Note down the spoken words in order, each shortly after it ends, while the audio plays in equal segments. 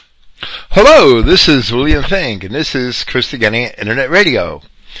Hello, this is William Fink, and this is Christogenea Internet Radio.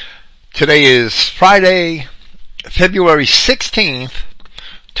 Today is Friday, February 16th,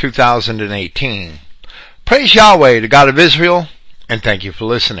 2018. Praise Yahweh, the God of Israel, and thank you for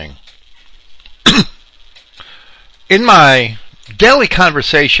listening. In my daily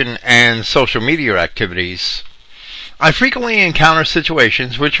conversation and social media activities, I frequently encounter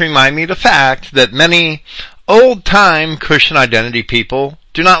situations which remind me of the fact that many old-time Christian identity people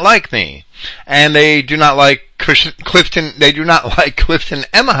do not like me, and they do not like Clifton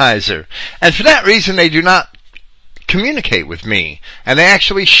Emmeheiser, and for that reason they do not communicate with me, and they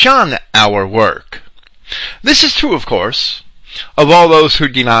actually shun our work. This is true, of course, of all those who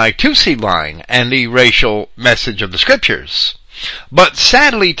deny two-seed line and the racial message of the scriptures. But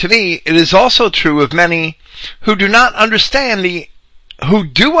sadly to me, it is also true of many who do understand the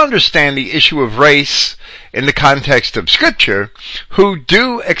issue of race in the context of Scripture, who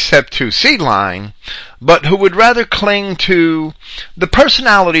do accept two-seed line, but who would rather cling to the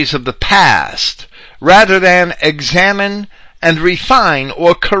personalities of the past rather than examine and refine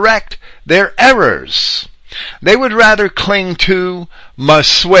or correct their errors. They would rather cling to Ma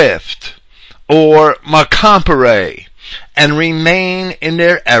Swift or Ma Comparet and remain in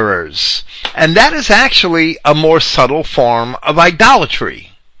their errors. And that is actually a more subtle form of idolatry.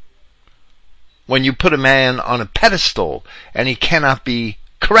 When you put a man on a pedestal and he cannot be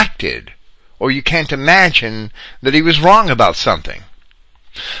corrected, or you can't imagine that he was wrong about something.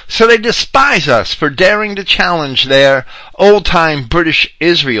 So they despise us for daring to challenge their old-time British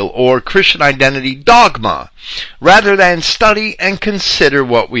Israel or Christian identity dogma, rather than study and consider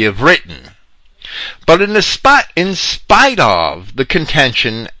what we have written. But in spite of the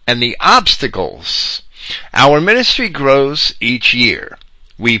contention and the obstacles, our ministry grows each year.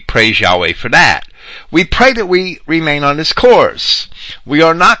 We praise Yahweh for that. We pray that we remain on this course. We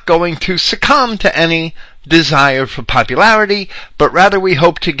are not going to succumb to any desire for popularity, but rather we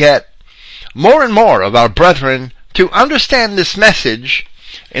hope to get more and more of our brethren to understand this message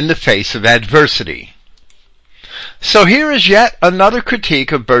in the face of adversity. So here is yet another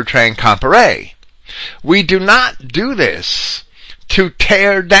critique of Bertrand Comparet. We do not do this to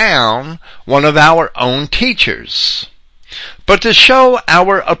tear down one of our own teachers, but to show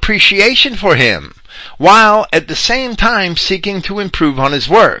our appreciation for him, while at the same time seeking to improve on his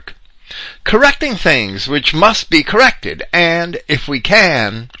work, correcting things which must be corrected, and, if we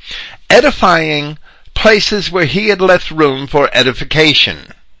can, edifying places where he had left room for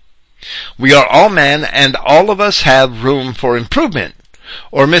edification. We are all men, and all of us have room for improvement,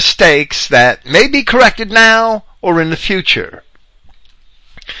 or mistakes that may be corrected now or in the future.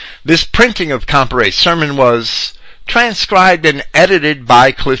 This printing of Comparet's sermon was transcribed and edited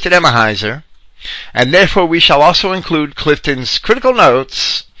by Clifton Emmeheiser, and therefore we shall also include Clifton's critical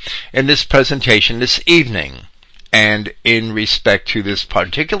notes in this presentation this evening. And in respect to this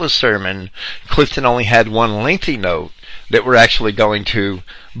particular sermon, Clifton only had one lengthy note that we're actually going to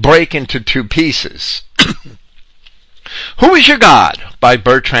break into two pieces. Who is Your God? By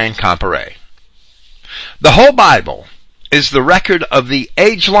Bertrand Comparet. The whole Bible is the record of the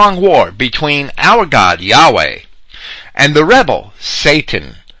age-long war between our God, Yahweh, and the rebel,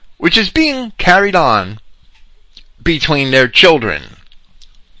 Satan, which is being carried on between their children.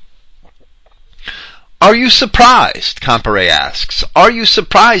 Are you surprised, Comparet asks, are you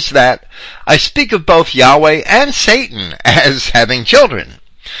surprised that I speak of both Yahweh and Satan as having children?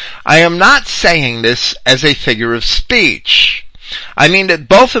 I am not saying this as a figure of speech. I mean that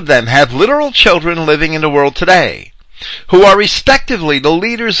both of them have literal children living in the world today, who are respectively the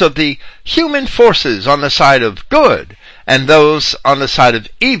leaders of the human forces on the side of good and those on the side of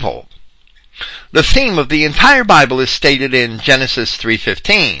evil. The theme of the entire Bible is stated in Genesis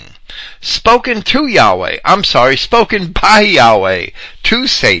 3:15. Spoken by Yahweh to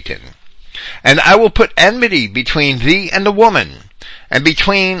Satan. And I will put enmity between thee and the woman, and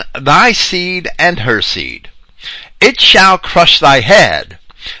between thy seed and her seed. It shall crush thy head,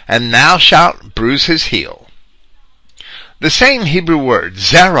 and thou shalt bruise his heel. The same Hebrew word,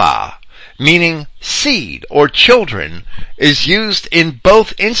 zerah, meaning seed or children, is used in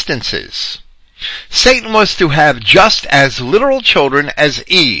both instances. Satan was to have just as literal children as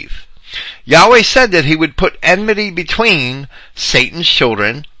Eve. Yahweh said that he would put enmity between Satan's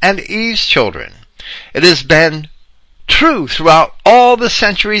children and Eve's children. It has been true throughout all the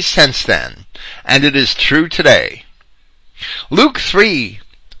centuries since then, and it is true today. Luke 3,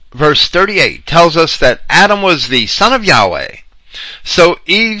 verse 38 tells us that Adam was the son of Yahweh. So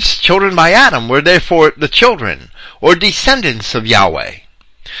Eve's children by Adam were therefore the children or descendants of Yahweh.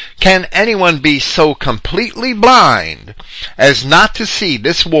 Can anyone be so completely blind as not to see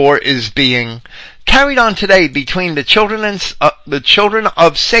this war is being carried on today between the children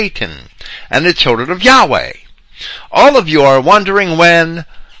of Satan and the children of Yahweh? All of you are wondering when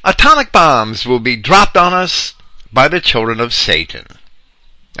atomic bombs will be dropped on us by the children of Satan.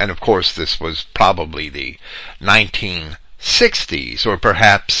 And of course this was probably the 1960s or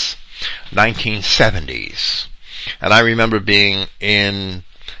perhaps 1970s. And I remember being in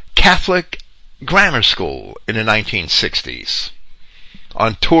Catholic grammar school in the 1960s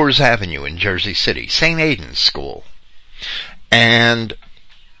on Tours Avenue in Jersey City, St. Aidan's School. And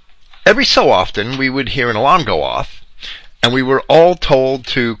every so often we would hear an alarm go off, and we were all told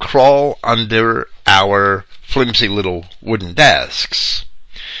to crawl under our flimsy little wooden desks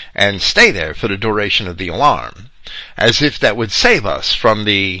and stay there for the duration of the alarm, as if that would save us from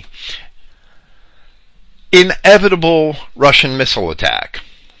the inevitable Russian missile attack.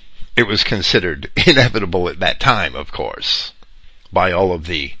 It was considered inevitable at that time, of course, by all of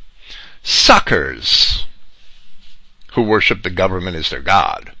the suckers who worship the government as their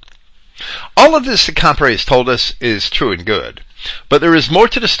god. All of this the Comparet has told us is true and good, but there is more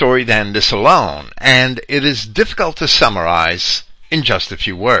to the story than this alone, and it is difficult to summarize in just a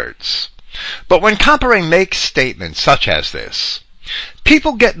few words. But when Comparet makes statements such as this,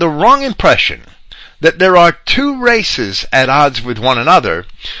 people get the wrong impression that there are two races at odds with one another,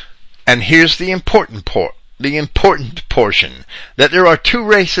 and here's the important portion, that there are two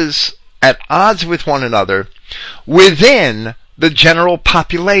races at odds with one another within the general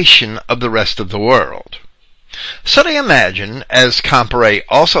population of the rest of the world. So they imagine, as Comparet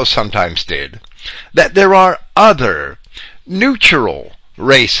also sometimes did, that there are other neutral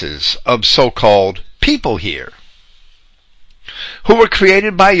races of so-called people here who were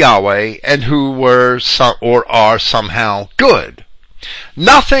created by Yahweh and who were or are somehow good.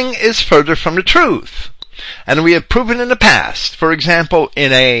 Nothing is further from the truth. And we have proven in the past, for example,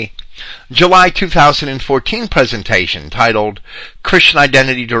 in a July 2014 presentation titled Christian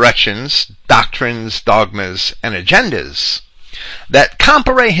Identity Directions, Doctrines, Dogmas, and Agendas, that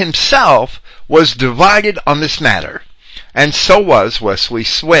Comparet himself was divided on this matter, and so was Wesley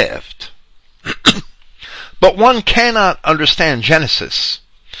Swift. But one cannot understand Genesis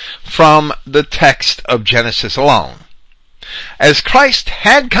from the text of Genesis alone. As Christ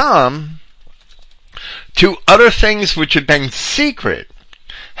had come to utter things which had been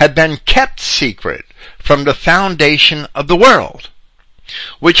kept secret from the foundation of the world,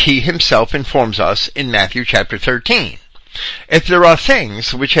 which he himself informs us in Matthew chapter 13. If there are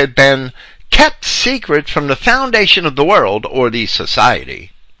things which had been kept secret from the foundation of the world, or the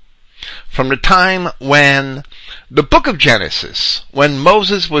society, from the time when the book of Genesis, when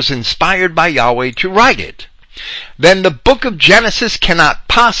Moses was inspired by Yahweh to write it, then the book of Genesis cannot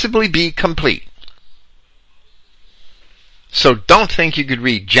possibly be complete. So don't think you could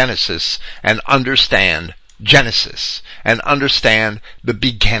read Genesis and understand Genesis and understand the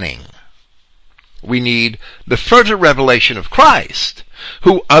beginning. We need the further revelation of Christ,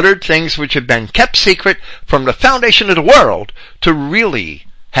 who uttered things which have been kept secret from the foundation of the world, to really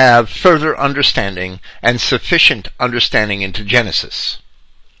have further understanding and sufficient understanding into Genesis.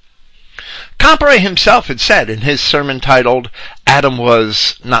 Comparet himself had said in his sermon titled, Adam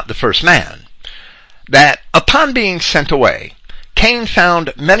Was Not the First Man, that upon being sent away, Cain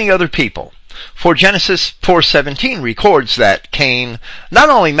found many other people. For Genesis 4:17 records that Cain not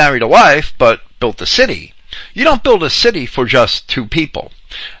only married a wife, but built a city. You don't build a city for just two people.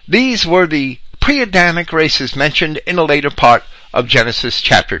 These were the pre-Adamic races mentioned in the later part of Genesis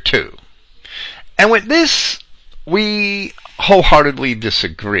chapter 2. And with this, we wholeheartedly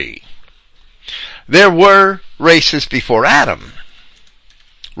disagree. There were races before Adam,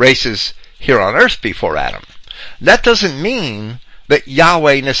 races here on earth before Adam. That doesn't mean that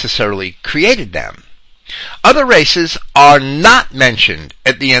Yahweh necessarily created them. Other races are not mentioned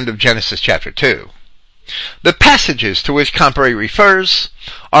at the end of Genesis chapter 2. The passages to which Comparet refers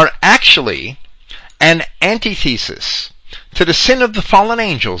are actually an antithesis to the sin of the fallen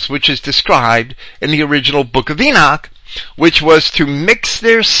angels, which is described in the original book of Enoch, which was to mix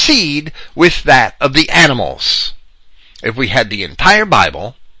their seed with that of the animals. If we had the entire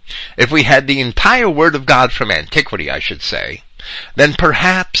Bible, if we had the entire Word of God from antiquity, I should say, then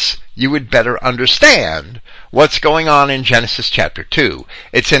perhaps you would better understand what's going on in Genesis chapter 2.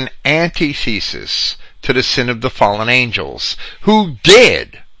 It's an antithesis to the sin of the fallen angels, who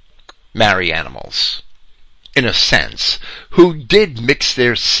did marry animals, in a sense, who did mix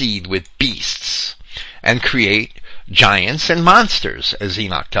their seed with beasts and create giants and monsters, as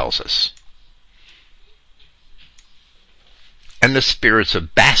Enoch tells us. and the spirits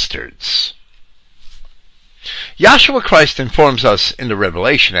of bastards. Yahshua Christ informs us in the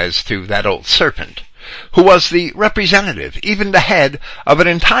Revelation as to that old serpent, who was the representative, even the head, of an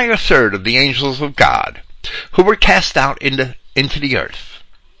entire third of the angels of God, who were cast out into the earth.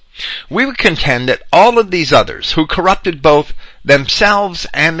 We would contend that all of these others, who corrupted both themselves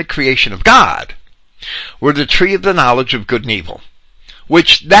and the creation of God, were the tree of the knowledge of good and evil,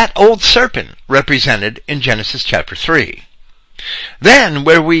 which that old serpent represented in Genesis chapter 3. Then,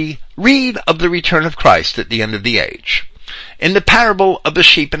 where we read of the return of Christ at the end of the age, in the parable of the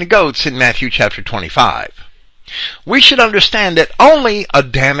sheep and the goats in Matthew chapter 25, we should understand that only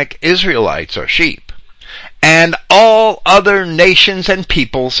Adamic Israelites are sheep, and all other nations and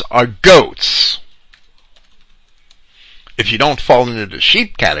peoples are goats. If you don't fall into the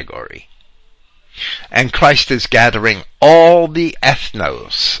sheep category, and Christ is gathering all the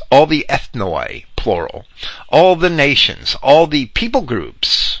ethnos, all the ethnoi, plural, all the nations, all the people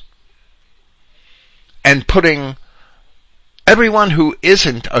groups, and putting everyone who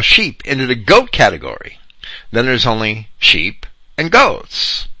isn't a sheep into the goat category, then there's only sheep and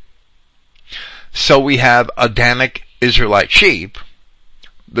goats. So we have Adamic Israelite sheep,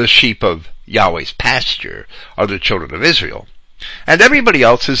 the sheep of Yahweh's pasture are the children of Israel, and everybody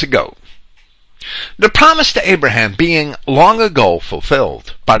else is a goat. The promise to Abraham being long ago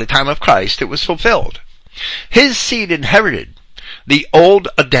fulfilled, by the time of Christ it was fulfilled. His seed inherited the old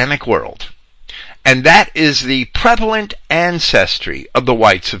Adamic world, and that is the prevalent ancestry of the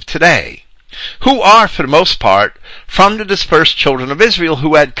whites of today, who are, for the most part, from the dispersed children of Israel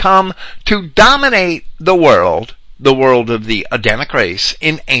who had come to dominate the world of the Adamic race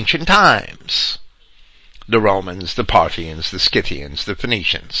in ancient times. The Romans, the Parthians, the Scythians, the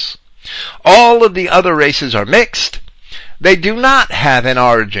Phoenicians. All of the other races are mixed. They do not have an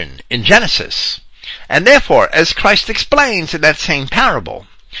origin in Genesis. And therefore, as Christ explains in that same parable,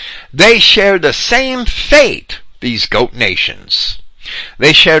 they share the same fate, these goat nations.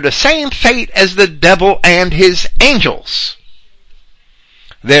 They share the same fate as the devil and his angels.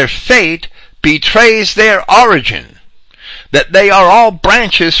 Their fate betrays their origin, that they are all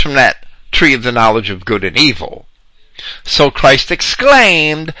branches from that tree of the knowledge of good and evil. So Christ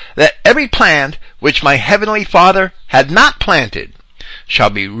exclaimed that every plant which my heavenly Father had not planted shall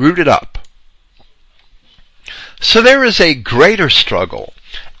be rooted up. So there is a greater struggle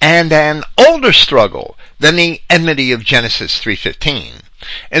and an older struggle than the enmity of Genesis 3:15,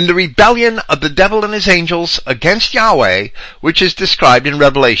 in the rebellion of the devil and his angels against Yahweh, which is described in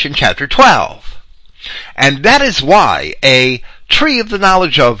Revelation chapter 12. And that is why a tree of the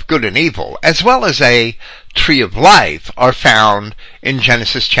knowledge of good and evil, as well as a tree of life, are found in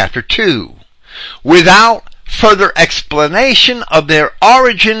Genesis chapter 2, without further explanation of their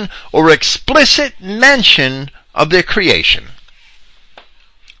origin or explicit mention of their creation.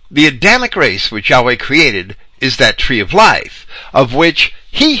 The Adamic race which Yahweh created is that tree of life, of which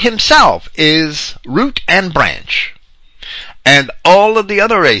he himself is root and branch. And all of the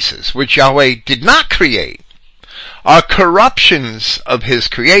other races which Yahweh did not create are corruptions of his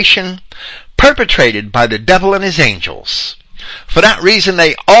creation, perpetrated by the devil and his angels. For that reason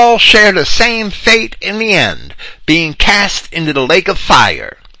they all share the same fate in the end, being cast into the lake of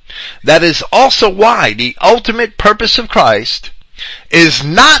fire. That is also why the ultimate purpose of Christ is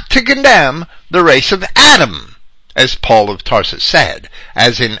not to condemn the race of Adam, as Paul of Tarsus said,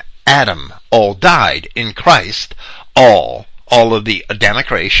 as in Adam all died, in Christ all of the Adamic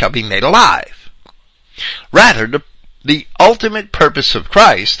race shall be made alive. Rather, the ultimate purpose of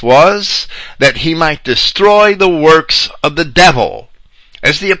Christ was that he might destroy the works of the devil,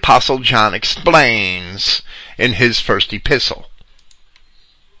 as the Apostle John explains in his first epistle.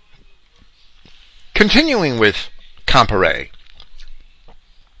 Continuing with Comparet,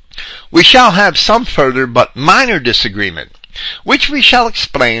 we shall have some further but minor disagreement, which we shall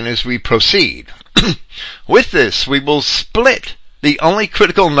explain as we proceed. With this, we will split the only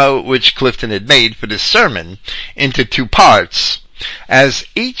critical note which Clifton had made for this sermon into two parts, as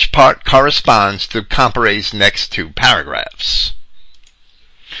each part corresponds to Comparet's next two paragraphs.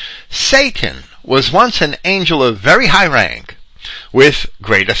 Satan was once an angel of very high rank, with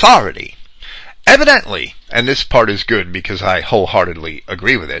great authority. Evidently, and this part is good because I wholeheartedly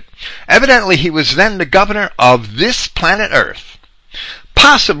agree with it, evidently he was then the governor of this planet Earth.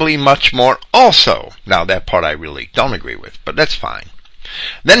 Possibly much more also. Now that part I really don't agree with, but that's fine.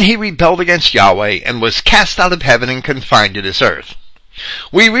 Then he rebelled against Yahweh and was cast out of heaven and confined to this earth.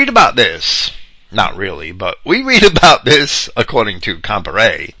 We read about this, not really, but we read about this, according to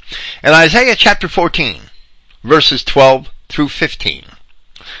Comparet, in Isaiah chapter 14, verses 12 through 15.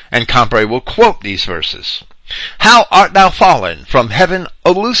 And Comparet will quote these verses. How art thou fallen from heaven,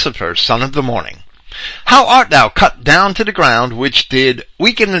 O Lucifer, son of the morning? How art thou cut down to the ground, which did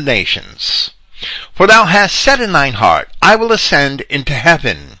weaken the nations? For thou hast said in thine heart, I will ascend into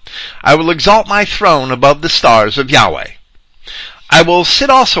heaven. I will exalt my throne above the stars of Yahweh. I will sit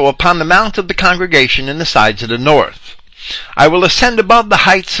also upon the mount of the congregation in the sides of the north. I will ascend above the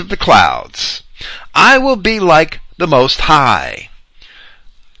heights of the clouds. I will be like the Most High.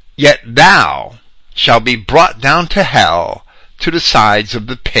 Yet thou shalt be brought down to hell, to the sides of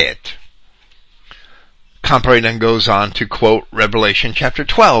the pit. Comparet then goes on to quote Revelation chapter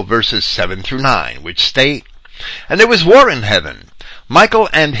 12, verses 7 through 9, which state, And there was war in heaven. Michael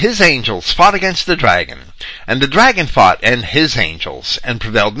and his angels fought against the dragon, and the dragon fought and his angels, and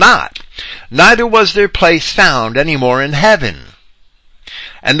prevailed not. Neither was their place found any more in heaven.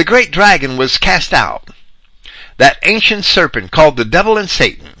 And the great dragon was cast out, that ancient serpent called the devil and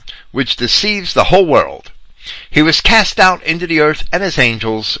Satan, which deceives the whole world. He was cast out into the earth, and his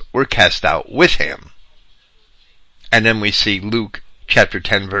angels were cast out with him. And then we see Luke chapter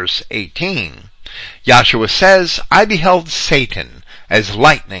 10, verse 18. Yahshua says, I beheld Satan as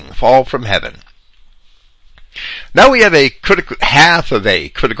lightning fall from heaven. Now we have half of a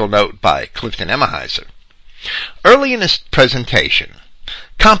critical note by Clifton Emahiser. Early in his presentation,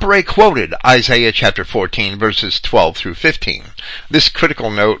 Comparet quoted Isaiah chapter 14, verses 12 through 15. This critical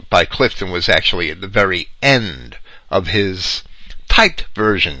note by Clifton was actually at the very end of his typed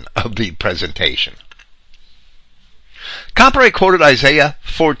version of the presentation. Comparet quoted Isaiah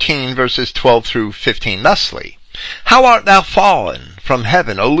 14, verses 12 through 15 thusly, How art thou fallen from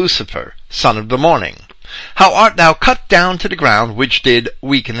heaven, O Lucifer, son of the morning? How art thou cut down to the ground, which did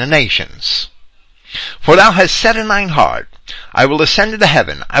weaken the nations? For thou hast said in thine heart, I will ascend into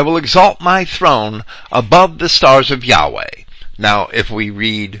heaven, I will exalt my throne above the stars of Yahweh. Now, if we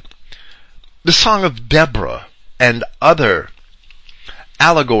read the Song of Deborah and other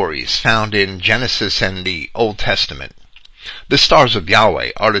allegories found in Genesis and the Old Testament, the stars of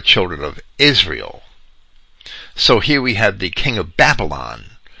Yahweh are the children of Israel. So here we have the king of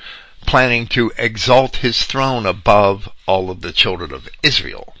Babylon planning to exalt his throne above all of the children of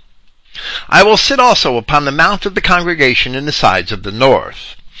Israel. I will sit also upon the mount of the congregation in the sides of the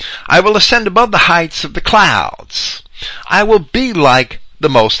north. I will ascend above the heights of the clouds. I will be like the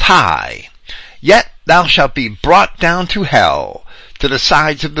Most High. Yet thou shalt be brought down to hell, to the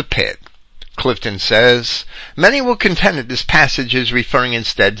sides of the pit. Clifton says, many will contend that this passage is referring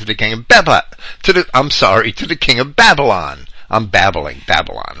instead to the king of to the king of Babylon. I'm babbling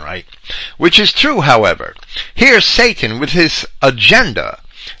Babylon, right? Which is true, however. Here Satan, with his agenda,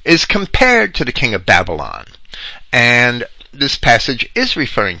 is compared to the king of Babylon. And this passage is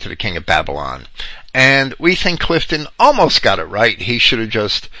referring to the king of Babylon. And we think Clifton almost got it right. He should have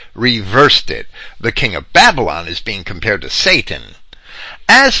just reversed it. The king of Babylon is being compared to Satan.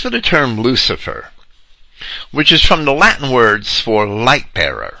 As for the term Lucifer, which is from the Latin words for light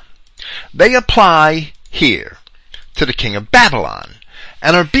bearer, they apply here to the king of Babylon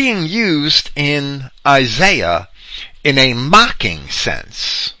and are being used in Isaiah in a mocking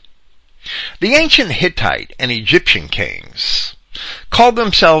sense. The ancient Hittite and Egyptian kings called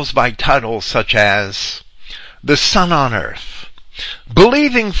themselves by titles such as the sun on earth,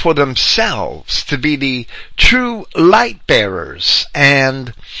 believing for themselves to be the true light bearers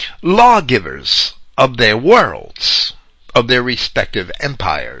and lawgivers of their worlds, of their respective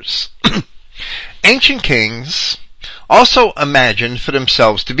empires. Ancient kings also imagined for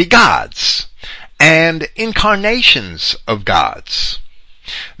themselves to be gods and incarnations of gods.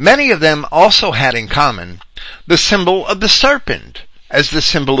 Many of them also had in common the symbol of the serpent as the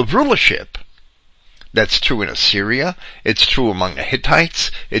symbol of rulership. That's true in Assyria, it's true among the Hittites,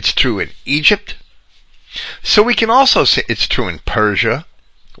 it's true in Egypt. So we can also say it's true in Persia,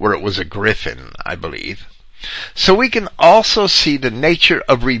 where it was a griffin, I believe. So we can also see the nature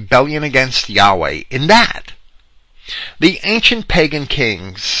of rebellion against Yahweh in that. The ancient pagan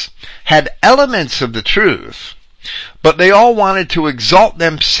kings had elements of the truth, but they all wanted to exalt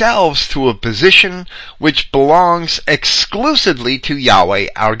themselves to a position which belongs exclusively to Yahweh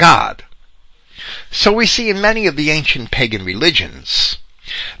our God. So we see in many of the ancient pagan religions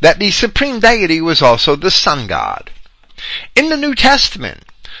that the supreme deity was also the sun god. In the New Testament,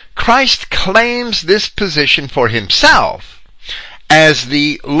 Christ claims this position for himself as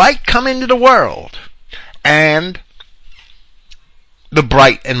the light come into the world and the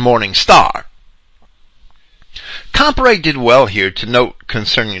bright and morning star. Comparet did well here to note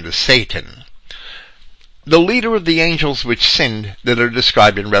concerning the Satan, the leader of the angels which sinned that are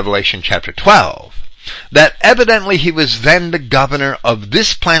described in Revelation chapter 12, that evidently he was then the governor of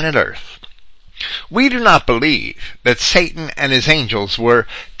this planet Earth. We do not believe that Satan and his angels were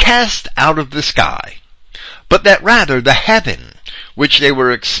cast out of the sky, but that rather the heaven, which they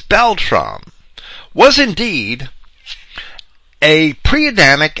were expelled from, was indeed a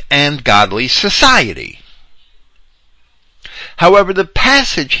pre-Adamic and godly society. However, the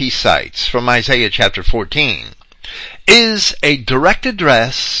passage he cites from Isaiah chapter 14 is a direct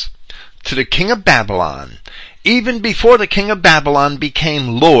address to the king of Babylon, even before the king of Babylon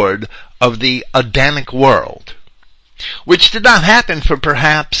became Lord of the Adamic world, which did not happen for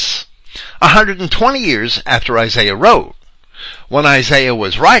perhaps 120 years after Isaiah wrote. When Isaiah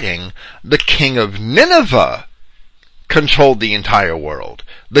was writing, the king of Nineveh controlled the entire world.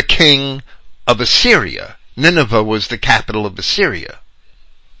 The king of Assyria. Nineveh was the capital of Assyria.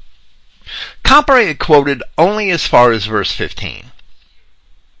 Comparet quoted only as far as verse 15.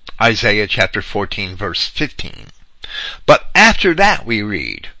 Isaiah chapter 14 verse 15. But after that we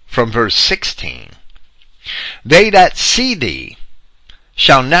read from verse 16. They that see thee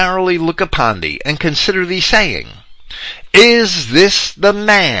shall narrowly look upon thee and consider thee, saying, Is this the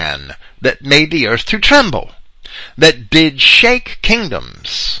man that made the earth to tremble, that did shake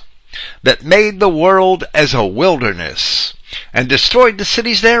kingdoms, that made the world as a wilderness, and destroyed the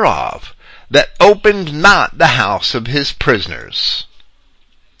cities thereof, that opened not the house of his prisoners?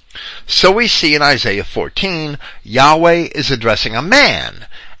 So we see in Isaiah 14, Yahweh is addressing a man,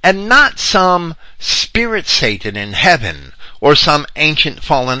 and not some spirit Satan in heaven, or some ancient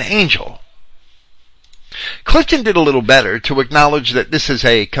fallen angel. Clifton did a little better to acknowledge that this is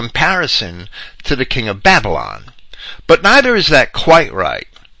a comparison to the king of Babylon, but neither is that quite right.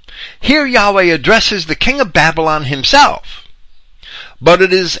 Here Yahweh addresses the king of Babylon himself, but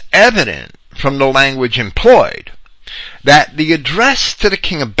it is evident from the language employed that the address to the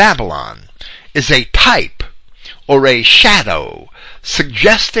king of Babylon is a type or a shadow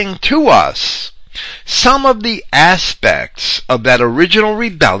suggesting to us some of the aspects of that original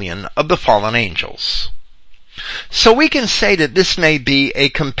rebellion of the fallen angels. So we can say that this may be a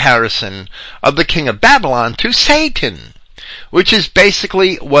comparison of the king of Babylon to Satan, which is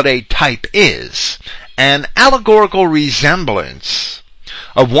basically what a type is, an allegorical resemblance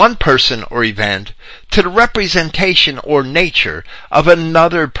of one person or event to the representation or nature of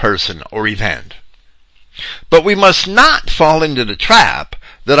another person or event. But we must not fall into the trap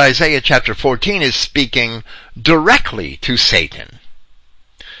that Isaiah chapter 14 is speaking directly to Satan,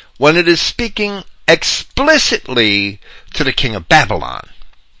 when it is speaking explicitly to the king of Babylon.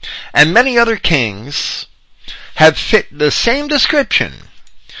 And many other kings have fit the same description,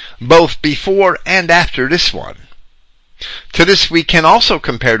 both before and after this one. To this we can also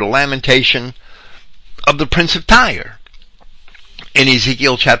compare the lamentation of the prince of Tyre in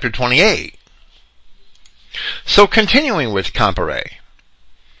Ezekiel chapter 28. So continuing with Comparet,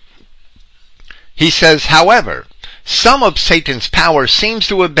 he says, however, some of Satan's power seems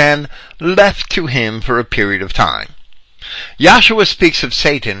to have been left to him for a period of time. Yahshua speaks of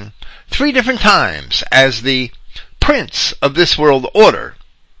Satan 3 different times as the prince of this world order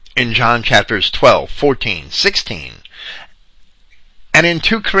in John chapters 12, 14, 16, and in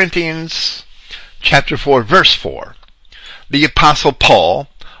 2 Corinthians chapter 4, verse 4. The apostle Paul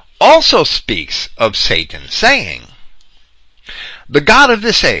also speaks of Satan, saying, The God of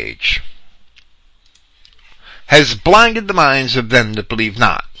this age has blinded the minds of them that believe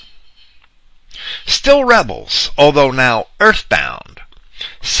not. Still rebels, although now earthbound,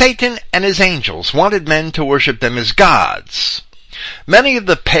 Satan and his angels wanted men to worship them as gods. Many of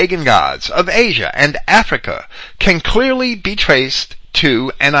the pagan gods of Asia and Africa can clearly be traced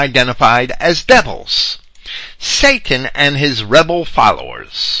to and identified as devils, Satan and his rebel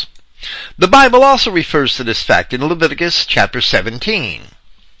followers. The Bible also refers to this fact in Leviticus chapter 17,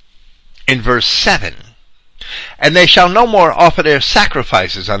 in verse 7. And they shall no more offer their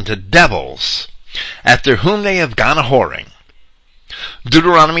sacrifices unto devils, after whom they have gone a-whoring.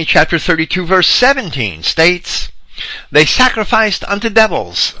 Deuteronomy chapter 32 verse 17 states, They sacrificed unto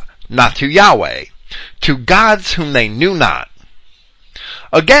devils, not to Yahweh, to gods whom they knew not.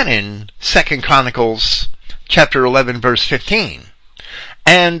 Again in 2 Chronicles chapter 11 verse 15,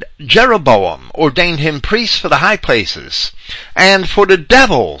 And Jeroboam ordained him priests for the high places, and for the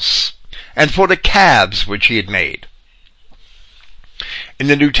devils, and for the calves which he had made. In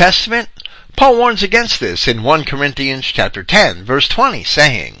the New Testament, Paul warns against this in 1 Corinthians chapter 10, verse 20,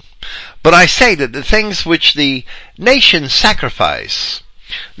 saying, But I say that the things which the nations sacrifice,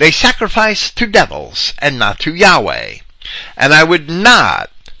 they sacrifice to devils, and not to Yahweh. And I would not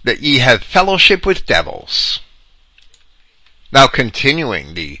that ye have fellowship with devils. Now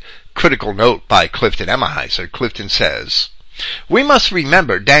continuing the critical note by Clifton Emahiser, Clifton says, We must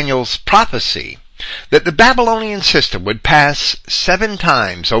remember Daniel's prophecy that the Babylonian system would pass 7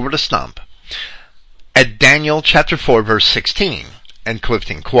 times over the stump at Daniel chapter 4 verse 16, and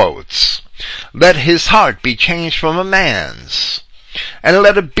Clifton quotes, "Let his heart be changed from a man's, and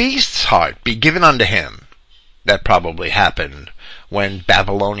let a beast's heart be given unto him." That probably happened when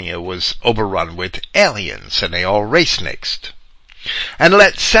Babylonia was overrun with aliens and they all race mixed. "And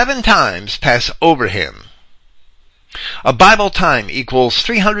let 7 times pass over him." A Bible time equals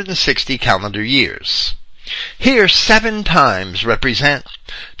 360 calendar years. Here 7 times represent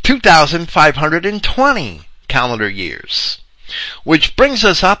 2,520 calendar years, which brings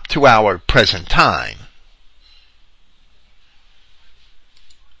us up to our present time.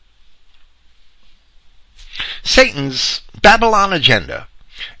 Satan's Babylon agenda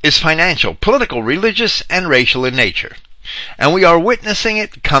is financial, political, religious, and racial in nature, and we are witnessing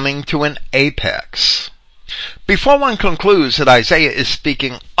it coming to an apex. Before one concludes that Isaiah is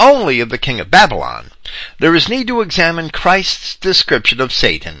speaking only of the king of Babylon, there is need to examine Christ's description of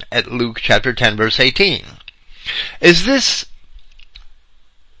Satan at Luke chapter 10 verse 18. Is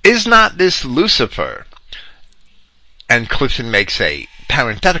not this Lucifer? And Clifton makes a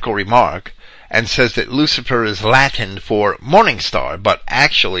parenthetical remark and says that Lucifer is Latin for morning star, but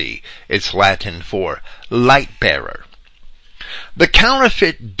actually it's Latin for light bearer. The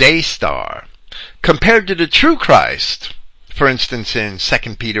counterfeit day star, compared to the true Christ, for instance in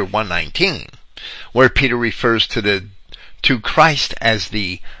 2 Peter 1:19, where Peter refers to Christ as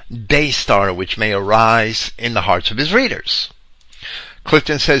the day star which may arise in the hearts of his readers.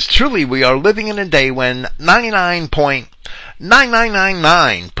 Clifton says, "Truly we are living in a day when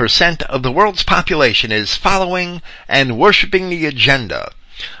 99.9999% of the world's population is following and worshiping the agenda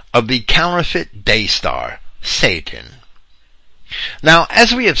of the counterfeit day star, Satan." Now,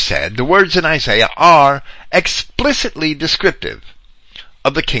 as we have said, the words in Isaiah are explicitly descriptive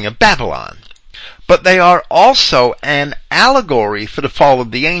of the king of Babylon, but they are also an allegory for the fall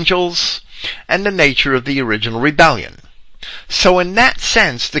of the angels and the nature of the original rebellion. So in that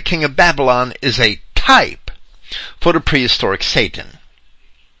sense, the king of Babylon is a type for the prehistoric Satan.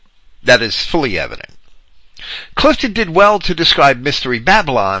 That is fully evident. Clifton did well to describe Mystery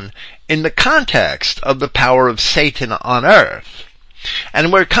Babylon in the context of the power of Satan on earth,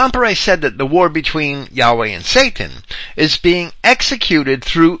 and where Comparet said that the war between Yahweh and Satan is being executed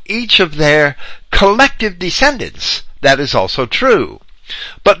through each of their collective descendants. That is also true.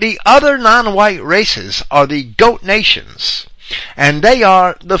 But the other non-white races are the goat nations, and they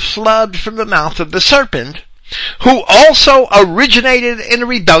are the flood from the mouth of the serpent, who also originated in a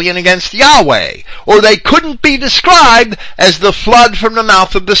rebellion against Yahweh, or they couldn't be described as the flood from the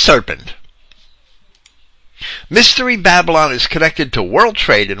mouth of the serpent. Mystery Babylon is connected to world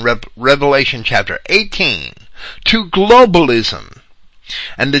trade in Revelation chapter 18, to globalism,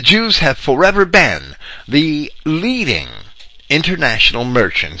 and the Jews have forever been the leading international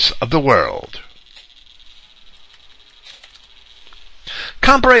merchants of the world.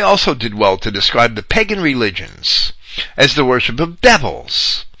 Comparet also did well to describe the pagan religions as the worship of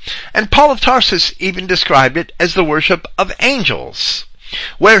devils, and Paul of Tarsus even described it as the worship of angels,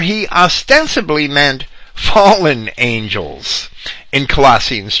 where he ostensibly meant fallen angels in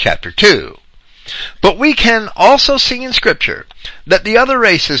Colossians chapter 2. But we can also see in Scripture that the other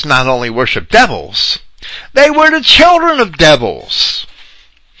races not only worship devils, they were the children of devils.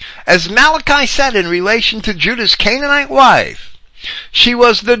 As Malachi said in relation to Judah's Canaanite wife, she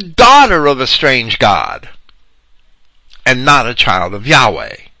was the daughter of a strange god, and not a child of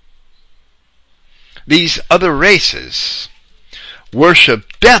Yahweh. These other races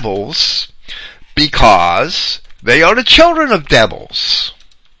worship devils because they are the children of devils.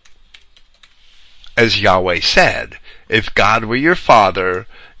 As Yahweh said, if God were your father,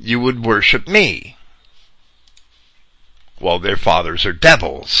 you would worship me. Well, their fathers are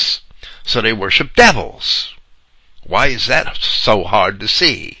devils, so they worship devils. Why is that so hard to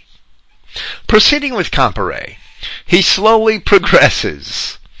see? Proceeding with Comparet, he slowly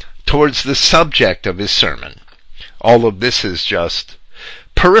progresses towards the subject of his sermon. All of this is just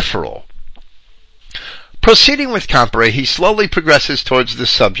peripheral. Proceeding with Comparet, he slowly progresses towards the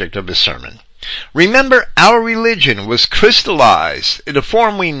subject of his sermon. Remember, our religion was crystallized in the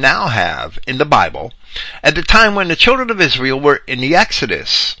form we now have in the Bible at the time when the children of Israel were in the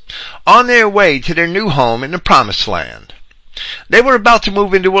Exodus, on their way to their new home in the Promised Land. They were about to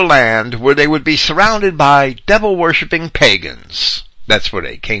move into a land where they would be surrounded by devil-worshipping pagans. That's where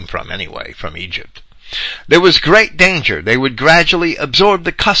they came from anyway, from Egypt. There was great danger they would gradually absorb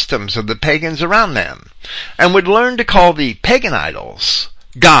the customs of the pagans around them, and would learn to call the pagan idols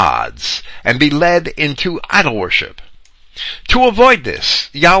gods, and be led into idol worship. To avoid this,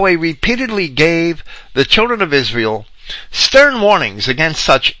 Yahweh repeatedly gave the children of Israel stern warnings against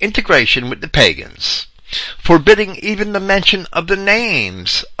such integration with the pagans, forbidding even the mention of the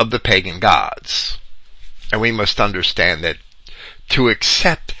names of the pagan gods. And we must understand that to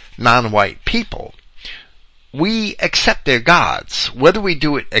accept non-white people, we accept their gods, whether we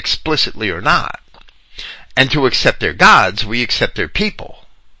do it explicitly or not. And to accept their gods, we accept their people.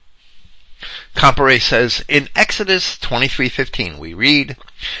 Comparet says, in Exodus 23:15 we read,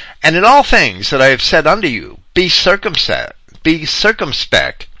 "And in all things that I have said unto you, be circumspect,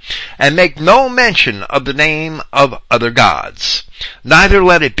 and make no mention of the name of other gods, neither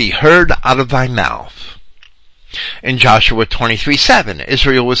let it be heard out of thy mouth." In Joshua 23:7,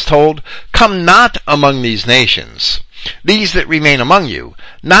 Israel was told, "Come not among these nations, these that remain among you,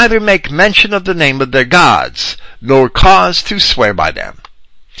 neither make mention of the name of their gods, nor cause to swear by them."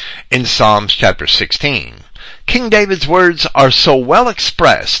 In Psalms chapter 16, King David's words are so well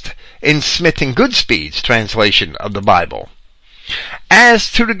expressed in Smith and Goodspeed's translation of the Bible. "As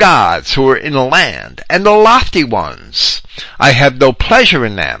to the gods who are in the land, and the lofty ones, I have no pleasure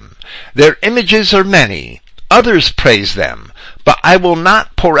in them. Their images are many. Others praise them, but I will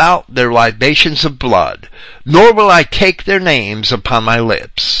not pour out their libations of blood, nor will I take their names upon my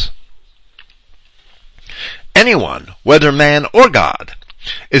lips." Anyone, whether man or God,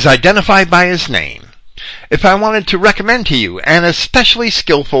 is identified by his name. If I wanted to recommend to you an especially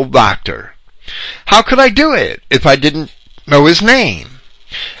skillful doctor, how could I do it if I didn't know his name?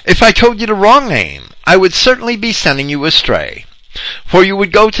 If I told you the wrong name, I would certainly be sending you astray, for you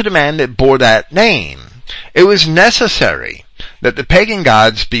would go to the man that bore that name. It was necessary that the pagan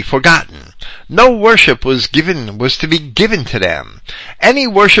gods be forgotten. No worship was to be given to them. Any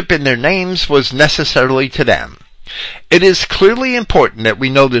worship in their names was necessarily to them. It is clearly important that we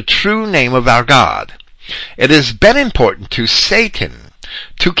know the true name of our God. It has been important to Satan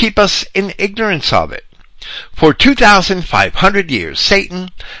to keep us in ignorance of it. For 2,500 years,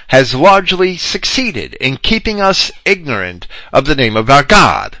 Satan has largely succeeded in keeping us ignorant of the name of our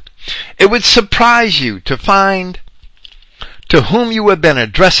God. It would surprise you to find to whom you have been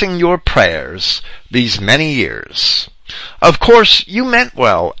addressing your prayers these many years. Of course, you meant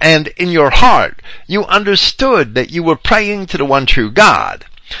well, and in your heart you understood that you were praying to the one true God.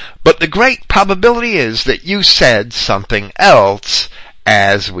 But the great probability is that you said something else,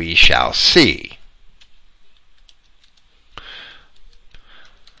 as we shall see.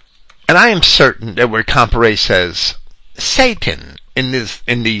 And I am certain that where Comparet says Satan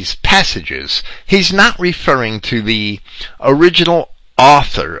in these passages, he's not referring to the original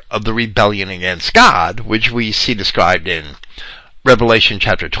author of the rebellion against God, which we see described in Revelation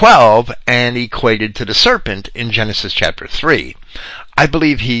chapter 12 and equated to the serpent in Genesis chapter 3. I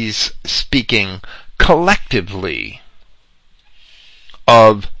believe he's speaking collectively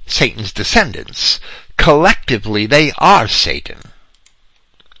of Satan's descendants. Collectively, they are Satan.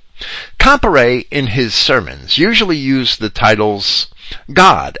 Comparet in his sermons usually used the titles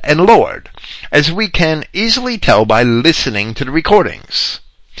God and Lord, as we can easily tell by listening to the recordings.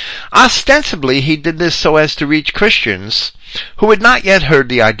 Ostensibly, he did this so as to reach Christians who had not yet heard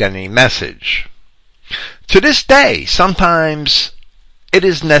the identity message. To this day, sometimes it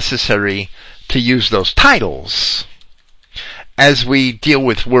is necessary to use those titles as we deal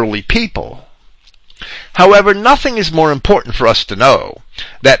with worldly people. However, nothing is more important for us to know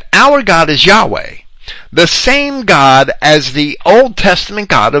that our God is Yahweh, the same God as the Old Testament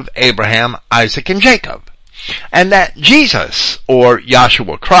God of Abraham, Isaac, and Jacob, and that Jesus, or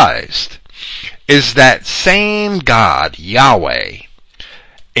Yahshua Christ, is that same God, Yahweh,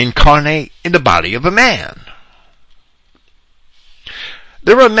 incarnate in the body of a man.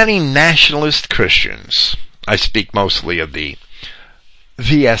 There are many nationalist Christians. I speak mostly of the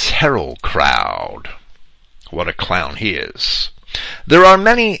V.S. Herald crowd. What a clown he is. There are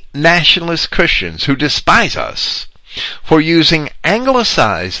many nationalist Christians who despise us for using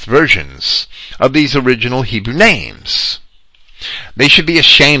anglicized versions of these original Hebrew names. They should be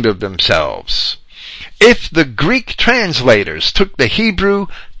ashamed of themselves. If the Greek translators took the Hebrew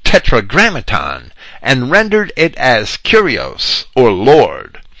tetragrammaton and rendered it as Kyrios, or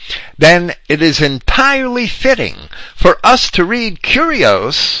Lord, then it is entirely fitting for us to read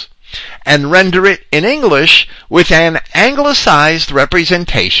Kyrios and render it in English with an anglicized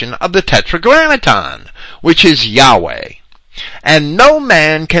representation of the tetragrammaton, which is Yahweh. And no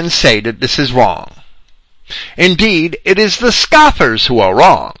man can say that this is wrong. Indeed, it is the scoffers who are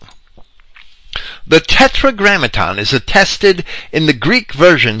wrong. The tetragrammaton is attested in the Greek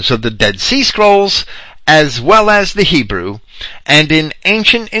versions of the Dead Sea Scrolls as well as the Hebrew, and in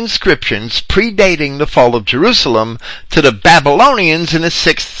ancient inscriptions predating the fall of Jerusalem to the Babylonians in the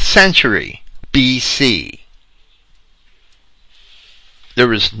 6th century BC.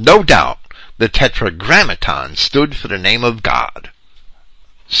 There is no doubt the Tetragrammaton stood for the name of God,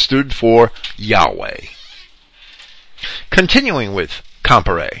 stood for Yahweh. Continuing with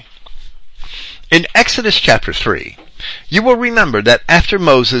Comparet. In Exodus chapter 3, you will remember that after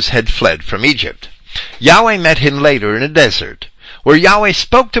Moses had fled from Egypt, Yahweh met him later in a desert, where Yahweh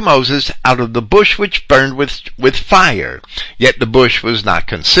spoke to Moses out of the bush which burned with fire, yet the bush was not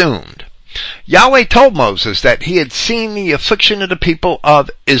consumed. Yahweh told Moses that he had seen the affliction of the people of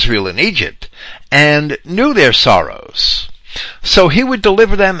Israel in Egypt, and knew their sorrows. So he would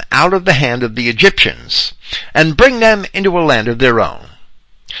deliver them out of the hand of the Egyptians, and bring them into a land of their own.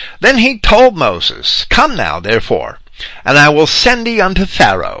 Then he told Moses, Come now, therefore, and I will send thee unto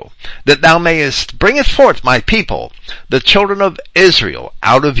Pharaoh, that thou mayest bring forth my people, the children of Israel,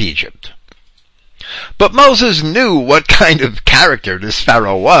 out of Egypt. But Moses knew what kind of character this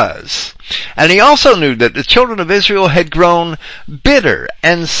Pharaoh was, and he also knew that the children of Israel had grown bitter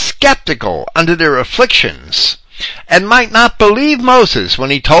and skeptical under their afflictions, and might not believe Moses when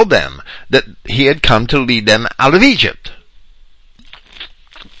he told them that he had come to lead them out of Egypt.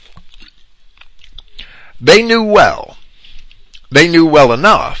 They knew well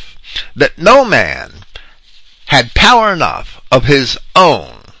enough that no man had power enough of his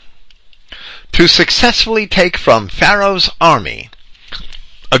own to successfully take from Pharaoh's army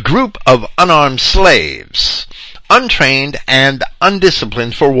a group of unarmed slaves, untrained and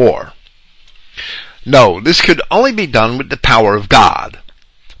undisciplined for war. No, this could only be done with the power of God.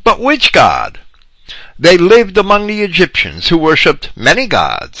 But which God? They lived among the Egyptians, who worshipped many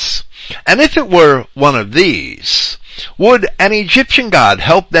gods. And if it were one of these, would an Egyptian god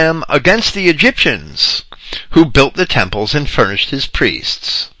help them against the Egyptians, who built the temples and furnished his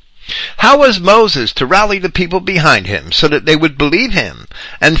priests? How was Moses to rally the people behind him so that they would believe him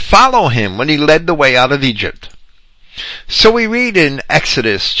and follow him when he led the way out of Egypt? So we read in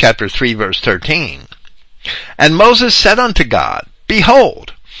Exodus chapter 3 verse 13, And Moses said unto God,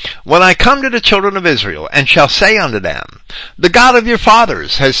 Behold, when I come to the children of Israel, and shall say unto them, The God of your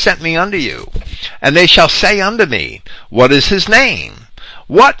fathers has sent me unto you, and they shall say unto me, What is his name?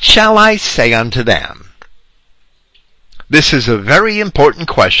 What shall I say unto them? This is a very important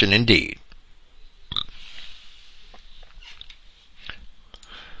question indeed.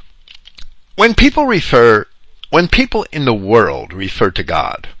 When people in the world refer to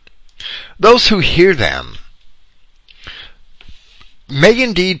God, those who hear them may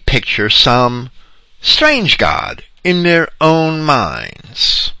indeed picture some strange God in their own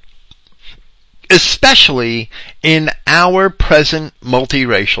minds, especially in our present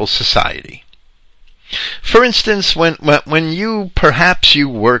multiracial society. For instance, when you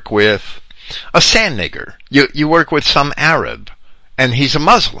work with a sand nigger, you work with some Arab, and he's a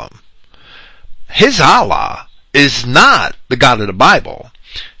Muslim, his Allah is not the God of the Bible.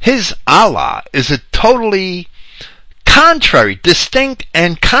 His Allah is a totally distinct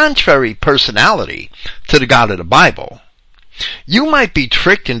and contrary personality to the God of the Bible. You might be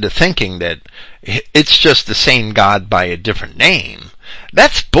tricked into thinking that it's just the same God by a different name.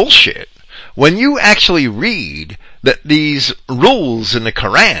 That's bullshit. When you actually read that these rules in the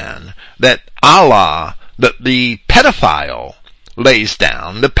Quran that Allah, the pedophile, lays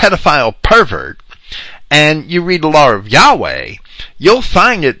down, the pedophile pervert, and you read the law of Yahweh, you'll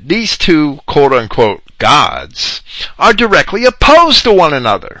find that these two quote-unquote gods are directly opposed to one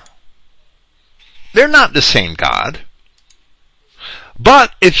another. They're not the same God.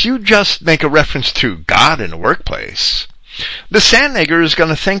 But if you just make a reference to God in the workplace, the sand nigger is going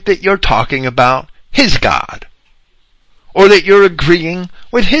to think that you're talking about his God, or that you're agreeing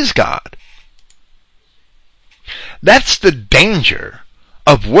with his God. That's the danger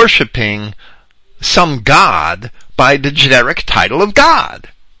of worshiping some God by the generic title of God.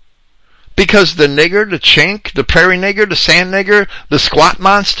 Because the nigger, the chink, the prairie nigger, the sand nigger, the squat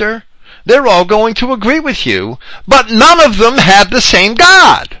monster, they're all going to agree with you, but none of them have the same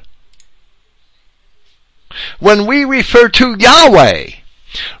God. When we refer to Yahweh,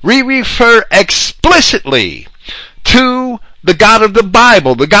 we refer explicitly to the God of the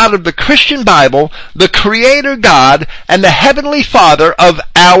Bible, the God of the Christian Bible, the Creator God, and the Heavenly Father of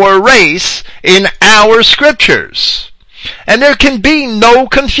our race in our scriptures. And there can be no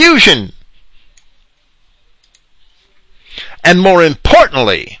confusion. And more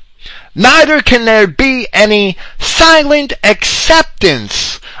importantly, neither can there be any silent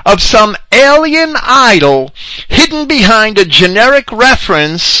acceptance of some alien idol hidden behind a generic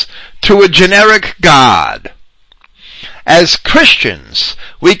reference to a generic God. as Christians,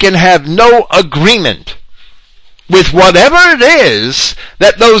 we can have no agreement with whatever it is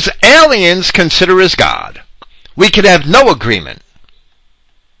that those aliens consider as God. We could have no agreement.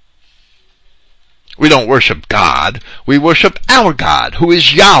 We don't worship God. We worship our God, who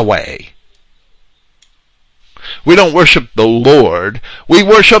is Yahweh. We don't worship the Lord. We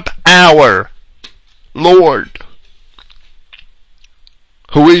worship our Lord,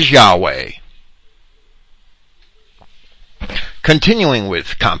 who is Yahweh. Continuing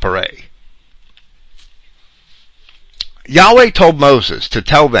with Comparet. Yahweh told Moses to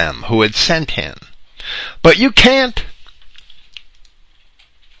tell them who had sent him, but you can't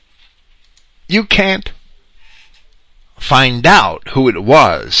find out who it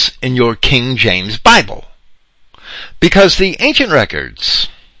was in your King James Bible, because the ancient records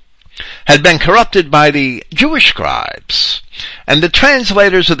had been corrupted by the Jewish scribes, and the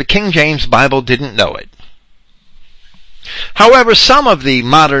translators of the King James Bible didn't know it. However, some of the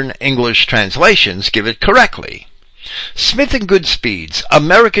modern English translations give it correctly. Smith and Goodspeed's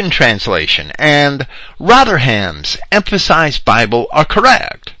American translation and Rotherham's Emphasized Bible are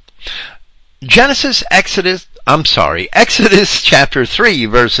correct. Exodus chapter 3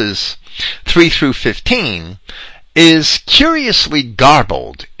 verses 3 through 15 is curiously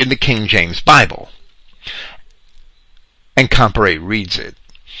garbled in the King James Bible. And Comparet reads it.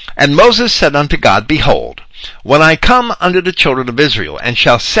 And Moses said unto God, Behold, when I come unto the children of Israel, and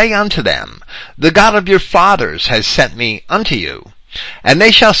shall say unto them, The God of your fathers has sent me unto you. And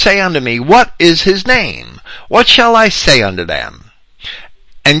they shall say unto me, What is his name? What shall I say unto them?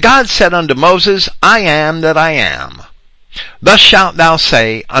 And God said unto Moses, I am that I am. Thus shalt thou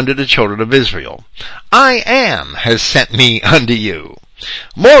say unto the children of Israel, I am has sent me unto you.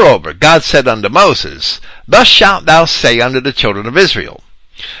 Moreover, God said unto Moses, Thus shalt thou say unto the children of Israel,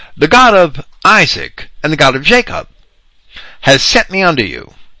 The God of Isaac and the God of Jacob has sent me unto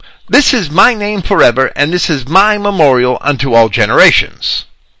you. This is my name forever, and this is my memorial unto all generations.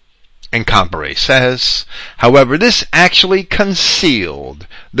 And Comparet says, however, this actually concealed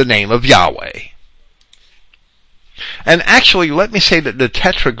the name of Yahweh. And actually, let me say that the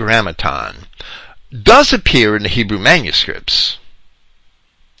Tetragrammaton does appear in the Hebrew manuscripts.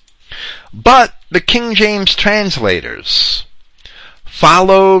 But the King James translators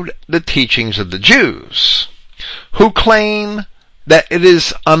followed the teachings of the Jews, who claim that it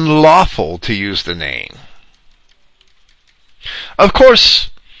is unlawful to use the name. Of course,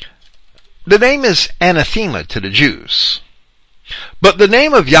 the name is anathema to the Jews. But the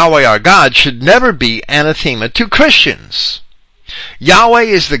name of Yahweh our God should never be anathema to Christians. Yahweh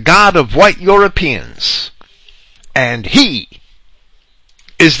is the God of white Europeans, and he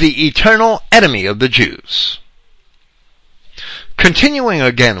is the eternal enemy of the Jews. Continuing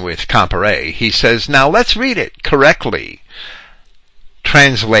again with Comparet, he says, now let's read it correctly,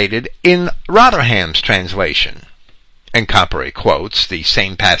 translated in Rotherham's translation. And Comparet quotes the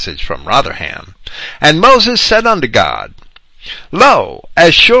same passage from Rotherham. And Moses said unto God, Lo,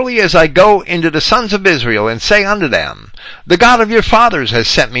 as surely as I go into the sons of Israel, and say unto them, The God of your fathers has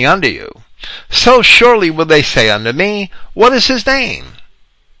sent me unto you, so surely will they say unto me, What is his name?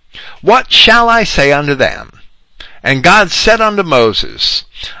 What shall I say unto them? And God said unto Moses,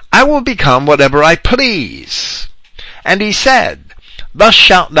 I will become whatever I please. And he said, Thus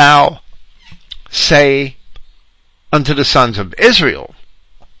shalt thou say unto the sons of Israel,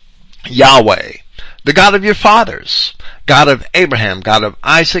 Yahweh, the God of your fathers, God of Abraham, God of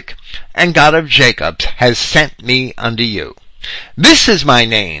Isaac, and God of Jacob, has sent me unto you. This is my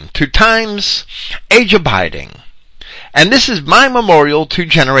name to times age abiding, and this is my memorial to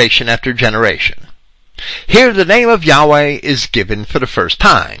generation after generation. Here the name of Yahweh is given for the first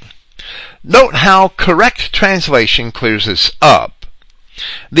time. Note how correct translation clears this up.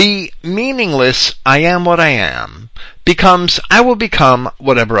 The meaningless I am what I am becomes I will become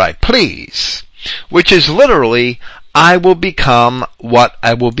whatever I please, which is literally I will become what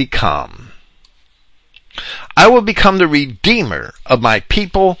I will become. I will become the Redeemer of my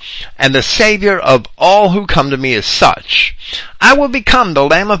people and the Savior of all who come to me as such. I will become the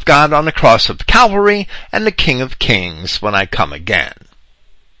Lamb of God on the cross of Calvary and the King of Kings when I come again.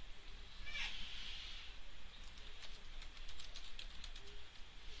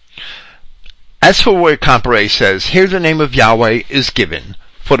 As for where Comparet says, here the name of Yahweh is given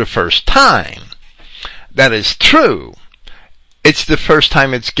for the first time. That is true. It's the first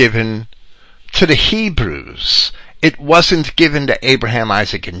time it's given to the Hebrews. It wasn't given to Abraham,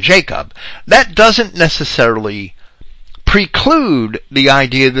 Isaac, and Jacob. That doesn't necessarily preclude the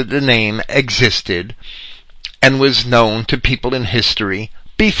idea that the name existed and was known to people in history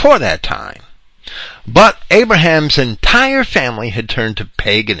before that time. But Abraham's entire family had turned to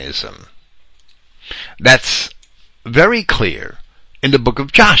paganism. That's very clear in the book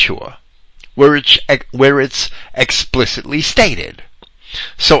of Joshua, where it's explicitly stated.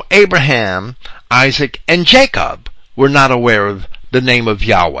 So Abraham, Isaac, and Jacob were not aware of the name of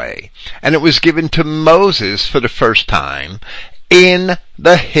Yahweh, and it was given to Moses for the first time in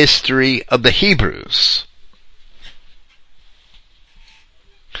the history of the Hebrews.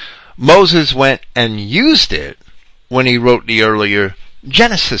 Moses went and used it when he wrote the earlier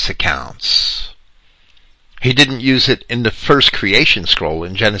Genesis accounts. He didn't use it in the first creation scroll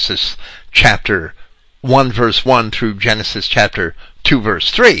in Genesis chapter 1 verse 1 through Genesis chapter 2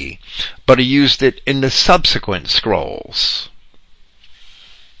 verse 3, but he used it in the subsequent scrolls,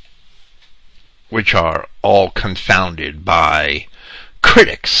 which are all confounded by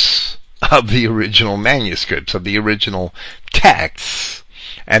critics of the original manuscripts, of the original texts,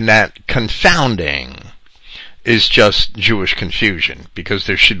 and that confounding is just Jewish confusion, because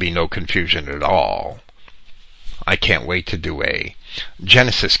there should be no confusion at all. I can't wait to do a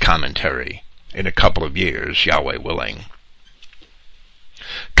Genesis commentary in a couple of years, Yahweh willing.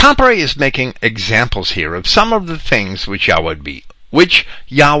 Comparet is making examples here of some of the things which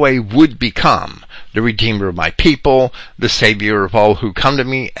Yahweh would become: the Redeemer of my people, the Savior of all who come to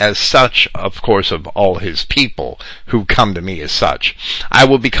me as such, of course of all his people who come to me as such. I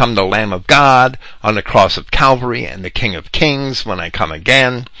will become the Lamb of God on the cross of Calvary and the King of Kings when I come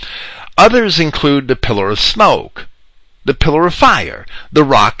again. Others include the pillar of smoke, the pillar of fire, the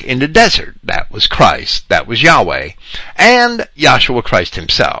rock in the desert, that was Christ, that was Yahweh, and Yahshua Christ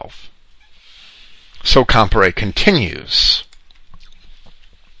himself. So Comparet continues.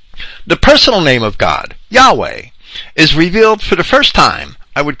 The personal name of God, Yahweh, is revealed for the first time.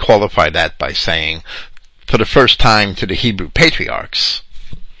 I would qualify that by saying for the first time to the Hebrew patriarchs.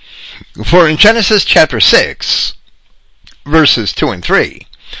 For in Genesis chapter 6, verses 2 and 3,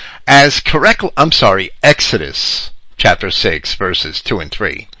 Exodus chapter 6, verses 2 and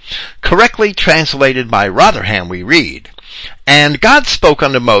 3. Correctly translated by Rotherham we read, And God spoke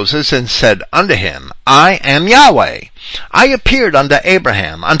unto Moses and said unto him, I am Yahweh. I appeared unto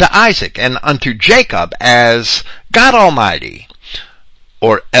Abraham, unto Isaac, and unto Jacob as God Almighty,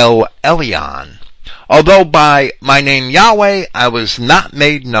 or El Elyon, although by my name Yahweh I was not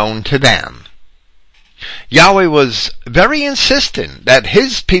made known to them. Yahweh was very insistent that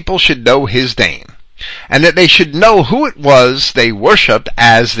his people should know his name, and that they should know who it was they worshipped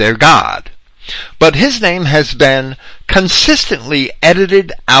as their God. But his name has been consistently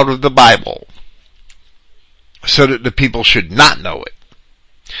edited out of the Bible, so that the people should not know it.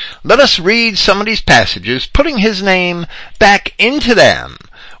 Let us read some of these passages, putting his name back into them,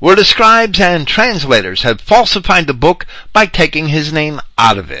 where the scribes and translators have falsified the book by taking his name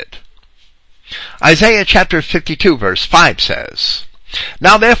out of it. Isaiah chapter 52 verse 5 says,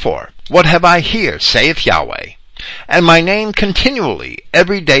 Now therefore, what have I here, saith Yahweh? And my name continually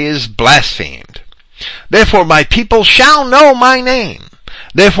every day is blasphemed. Therefore my people shall know my name.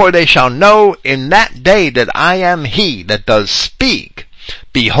 Therefore they shall know in that day that I am he that does speak.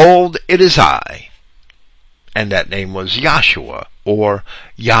 Behold, it is I. And that name was Yahshua, or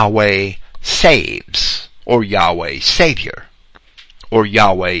Yahweh saves, or Yahweh Savior, or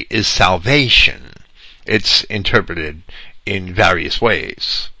Yahweh is salvation. It's interpreted in various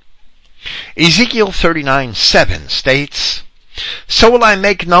ways. Ezekiel 39:7 states, So will I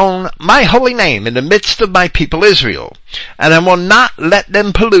make known my holy name in the midst of my people Israel, and I will not let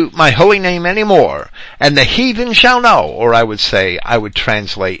them pollute my holy name any more, and the heathen shall know, or I would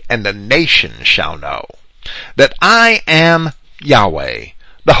translate, and the nation shall know, that I am Yahweh,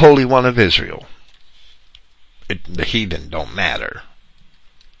 the Holy One of Israel. The heathen don't matter.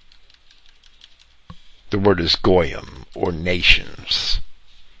 The word is goyim, or nations.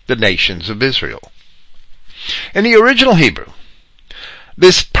 The nations of Israel. In the original Hebrew,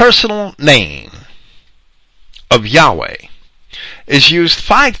 this personal name of Yahweh is used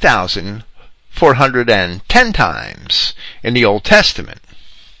 5,410 times in the Old Testament.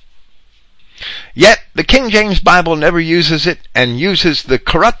 Yet the King James Bible never uses it, and uses the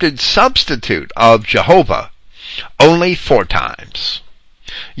corrupted substitute of Jehovah only 4 times.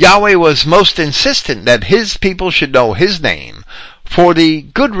 Yahweh was most insistent that his people should know his name, for the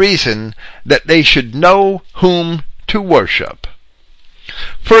good reason that they should know whom to worship.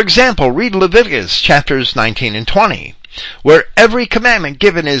 For example, read Leviticus chapters 19 and 20, where every commandment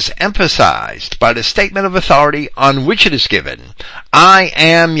given is emphasized by the statement of authority on which it is given. I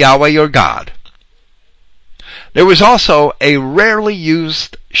am Yahweh your God. There was also a rarely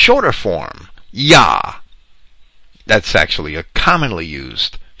used shorter form, Yah. That's actually a commonly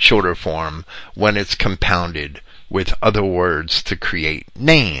used shorter form when it's compounded with other words to create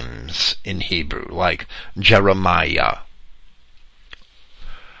names in Hebrew, like Jeremiah.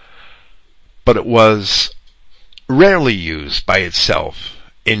 But it was rarely used by itself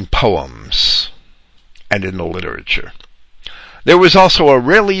in poems and in the literature. There was also a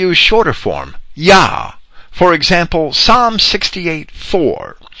rarely used shorter form, Yah. For example, Psalm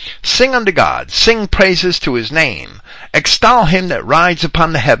 68:4. Sing unto God, sing praises to his name, extol him that rides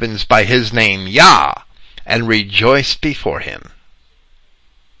upon the heavens by his name Yah, and rejoice before him.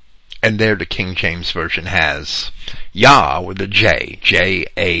 And there the King James Version has Yah with a J,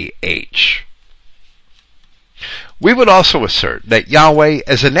 J-A-H. We would also assert that Yahweh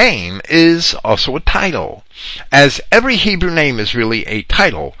as a name is also a title, as every Hebrew name is really a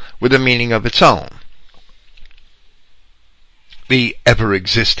title with a meaning of its own. The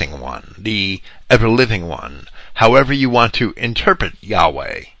ever-existing one, the ever-living one, however you want to interpret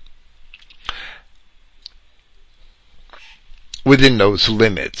Yahweh, within those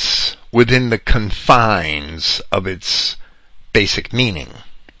limits, within the confines of its basic meaning.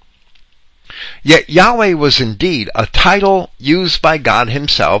 Yet Yahweh was indeed a title used by God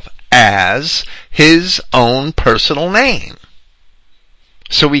himself as his own personal name.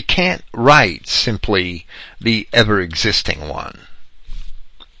 So we can't write simply the ever-existing one.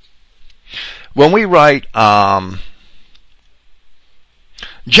 When we write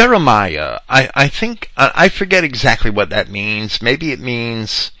Jeremiah, I think, I forget exactly what that means. Maybe it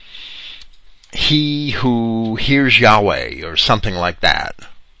means he who hears Yahweh or something like that.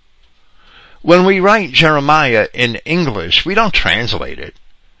 When we write Jeremiah in English, we don't translate it.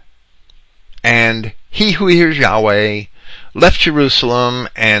 And he who hears Yahweh left Jerusalem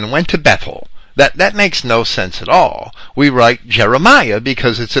and went to Bethel. That makes no sense at all. We write Jeremiah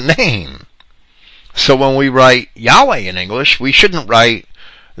because it's a name. So when we write Yahweh in English, we shouldn't write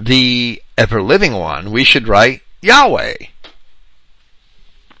the ever-living one. We should write Yahweh.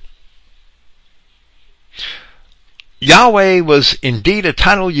 Yahweh was indeed a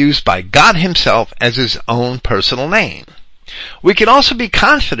title used by God himself as his own personal name. We can also be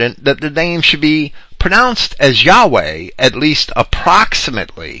confident that the name should be pronounced as Yahweh, at least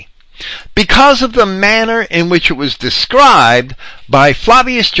approximately, because of the manner in which it was described by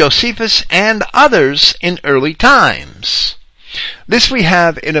Flavius Josephus and others in early times. This we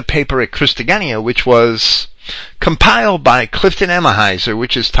have in a paper at Christogenea, which was compiled by Clifton Emahiser,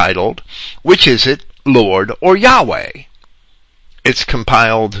 which is titled, Which Is It, Lord or Yahweh? It's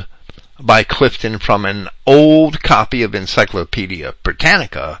compiled by Clifton from an old copy of Encyclopedia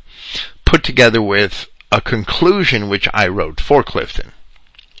Britannica, put together with a conclusion which I wrote for Clifton.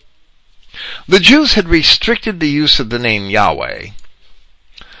 The Jews had restricted the use of the name Yahweh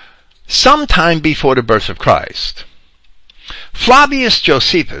sometime before the birth of Christ. Flavius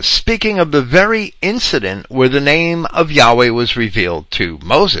Josephus, speaking of the very incident where the name of Yahweh was revealed to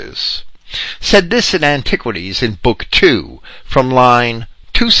Moses, said this in Antiquities in Book 2, from line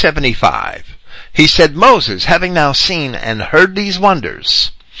 275. He said, Moses, having now seen and heard these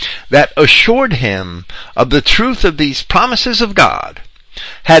wonders, that assured him of the truth of these promises of God,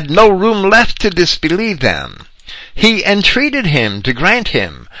 had no room left to disbelieve them. He entreated him to grant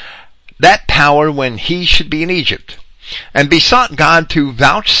him that power when he should be in Egypt, and besought God to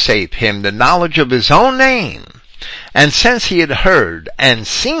vouchsafe him the knowledge of his own name, and since he had heard and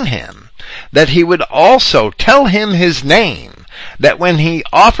seen him, that he would also tell him his name, that when he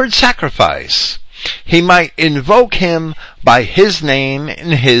offered sacrifice, he might invoke him by his name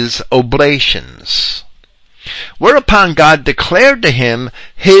in his oblations. Whereupon God declared to him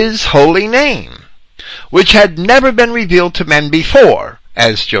his holy name, which had never been revealed to men before,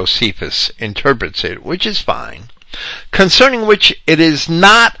 as Josephus interprets it, which is fine, concerning which it is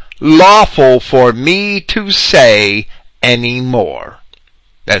not lawful for me to say any more.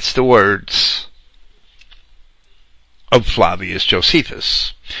 That's the words of Flavius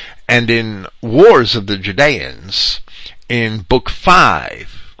Josephus. And in Wars of the Judeans, in Book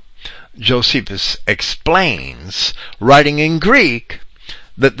 5, Josephus explains, writing in Greek,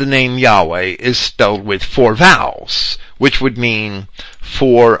 that the name Yahweh is spelled with 4 vowels, which would mean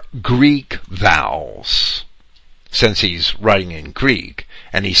 4 Greek vowels, since he's writing in Greek,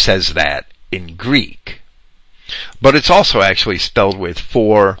 and he says that in Greek. But it's also actually spelled with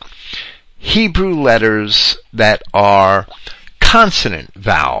 4 Hebrew letters that are consonant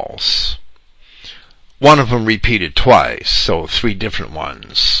vowels. One of them repeated twice, so 3 different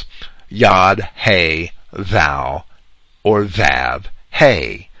ones. Yod, He, Thou, or Vav,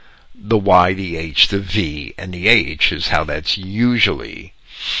 He. The Y, the H, the V, and the H is how that's usually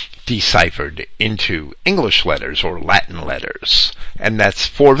deciphered into English letters or Latin letters. And that's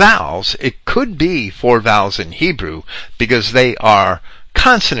 4 vowels. It could be 4 vowels in Hebrew because they are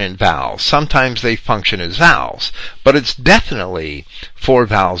consonant vowels. Sometimes they function as vowels. But it's definitely 4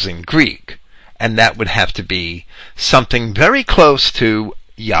 vowels in Greek. And that would have to be something very close to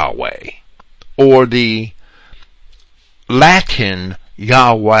Yahweh. Or the Latin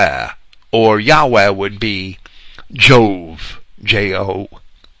Yahweh. Or Yahweh would be Jove. Jove.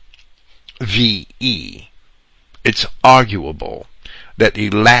 It's arguable that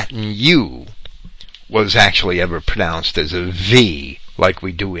the Latin U was actually ever pronounced as a V, like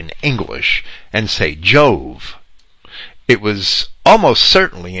we do in English, and say Jove. It was almost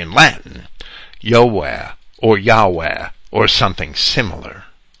certainly in Latin, Yahweh, or something similar.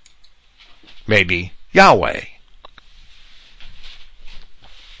 Maybe Yahweh.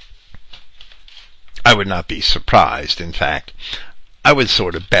 I would not be surprised, in fact. I would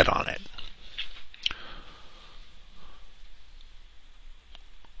sort of bet on it.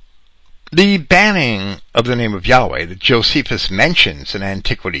 The banning of the name of Yahweh that Josephus mentions in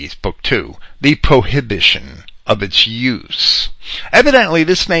Antiquities, Book 2, the prohibition of its use. Evidently,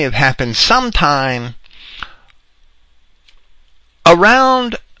 this may have happened sometime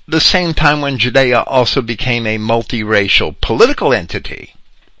around the same time when Judea also became a multiracial political entity,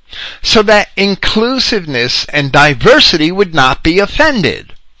 so that inclusiveness and diversity would not be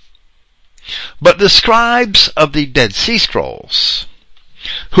offended. But the scribes of the Dead Sea Scrolls,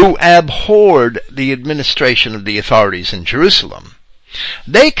 who abhorred the administration of the authorities in Jerusalem,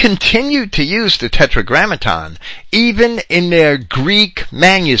 they continued to use the Tetragrammaton even in their Greek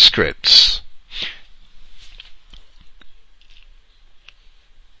manuscripts.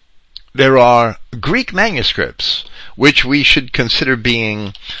 There are Greek manuscripts which we should consider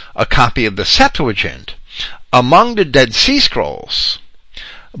being a copy of the Septuagint among the Dead Sea Scrolls,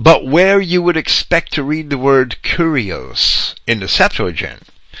 but where you would expect to read the word kurios in the Septuagint,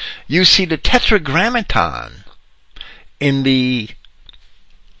 you see the Tetragrammaton in the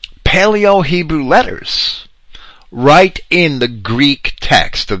Paleo-Hebrew letters right in the Greek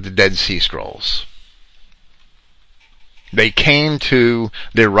text of the Dead Sea Scrolls.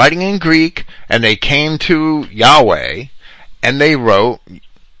 They're writing in Greek, and they came to Yahweh, and they wrote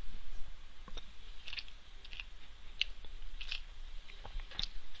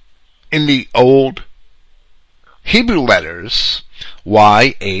in the old Hebrew letters,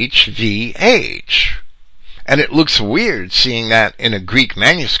 YHVH. And it looks weird seeing that in a Greek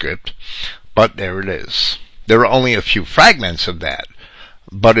manuscript, but there it is. There are only a few fragments of that,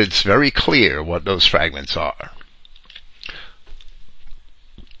 but it's very clear what those fragments are.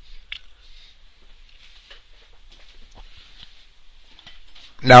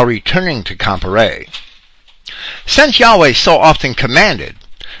 Now returning to Comparet. Since Yahweh so often commanded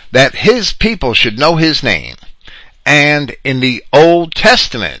that his people should know his name, and in the Old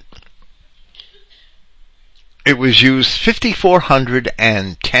Testament it was used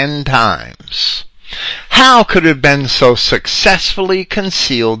 5,410 times, how could it have been so successfully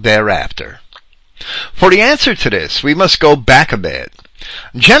concealed thereafter? For the answer to this, we must go back a bit.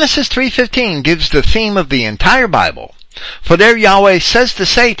 Genesis 3:15 gives the theme of the entire Bible. For there Yahweh says to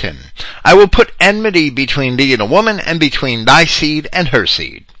Satan, I will put enmity between thee and a woman, and between thy seed and her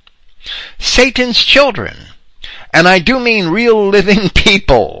seed. Satan's children, and I do mean real living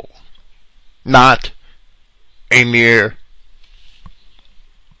people, not a mere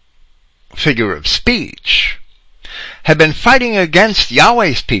figure of speech, have been fighting against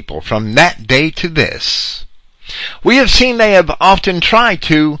Yahweh's people from that day to this. We have seen they have often tried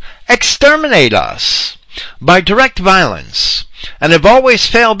to exterminate us by direct violence, and have always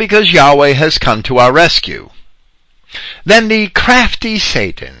failed because Yahweh has come to our rescue. Then the crafty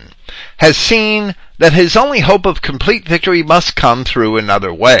Satan has seen that his only hope of complete victory must come through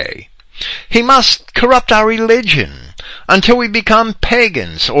another way. He must corrupt our religion until we become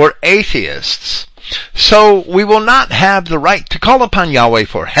pagans or atheists, so we will not have the right to call upon Yahweh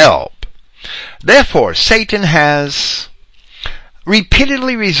for help. Therefore, Satan has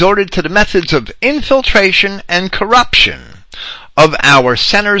repeatedly resorted to the methods of infiltration and corruption of our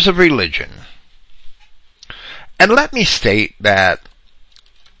centers of religion. And let me state that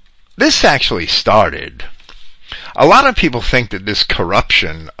this actually started. A lot of people think that this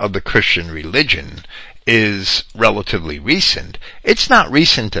corruption of the Christian religion is relatively recent. It's not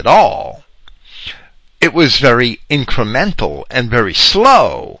recent at all. It was very incremental and very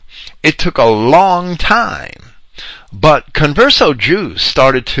slow. It took a long time. But converso Jews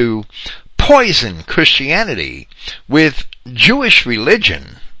started to poison Christianity with Jewish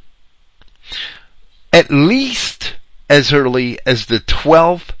religion at least as early as the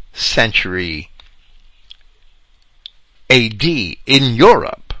 12th century AD in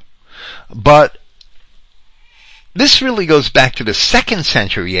Europe, but this really goes back to the 2nd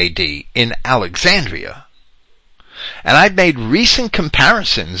century AD in Alexandria. And I've made recent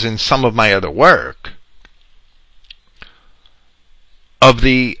comparisons in some of my other work of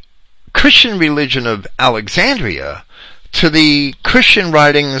the Christian religion of Alexandria to the Christian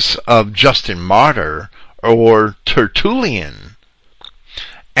writings of Justin Martyr or Tertullian,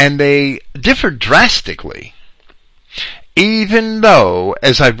 and they differ drastically, even though,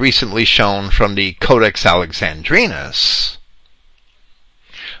 as I've recently shown from the Codex Alexandrinus,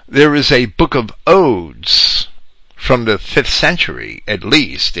 there is a book of odes from the 5th century, at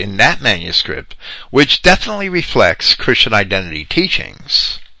least, in that manuscript, which definitely reflects Christian identity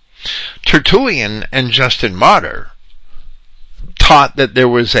teachings. Tertullian and Justin Martyr taught that there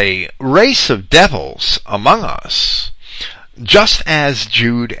was a race of devils among us, just as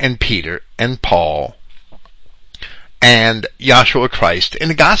Jude and Peter and Paul and Yahshua Christ in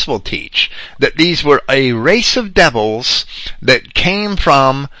the gospel teach, that these were a race of devils that came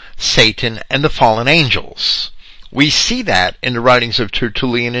from Satan and the fallen angels. We see that in the writings of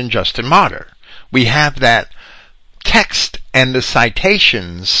Tertullian and Justin Martyr. We have that text and the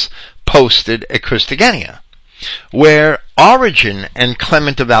citations posted at Christogenea, where Origen and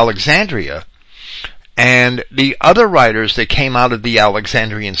Clement of Alexandria and the other writers that came out of the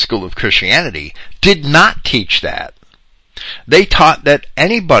Alexandrian school of Christianity did not teach that. They taught that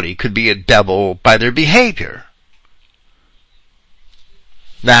anybody could be a devil by their behavior.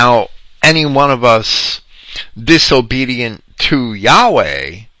 Now, any one of us disobedient to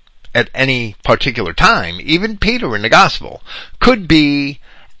Yahweh at any particular time, even Peter in the gospel, could be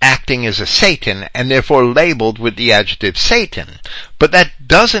acting as a Satan and therefore labeled with the adjective Satan. But that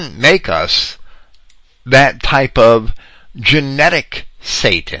doesn't make us that type of genetic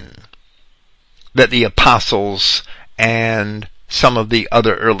Satan that the apostles and some of the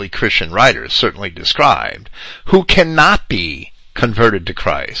other early Christian writers certainly described, who cannot be converted to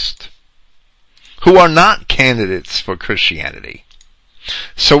Christ, who are not candidates for Christianity.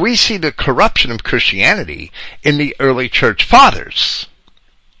 So we see the corruption of Christianity in the early church fathers,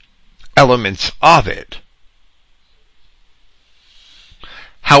 elements of it.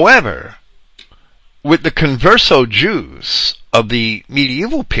 However, with the converso Jews of the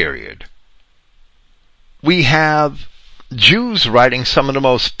medieval period, we have Jews writing some of the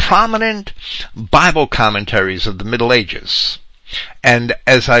most prominent Bible commentaries of the Middle Ages. And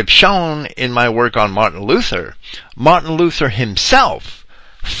as I've shown in my work on Martin Luther himself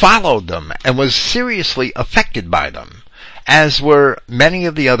followed them and was seriously affected by them, as were many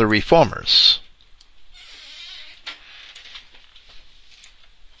of the other reformers.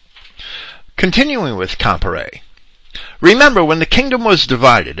 Continuing with Comparet. Remember, when the kingdom was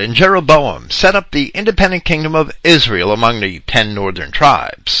divided and Jeroboam set up the independent kingdom of Israel among the 10 northern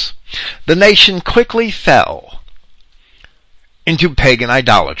tribes, the nation quickly fell into pagan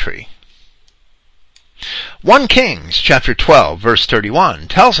idolatry. 1 Kings chapter 12 verse 31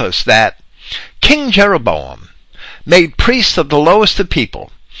 tells us that King Jeroboam made priests of the lowest of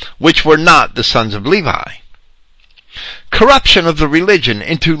people, which were not the sons of Levi. Corruption of the religion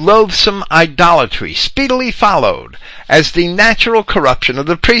into loathsome idolatry speedily followed as the natural corruption of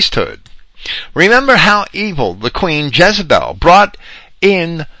the priesthood. Remember how evil the queen Jezebel brought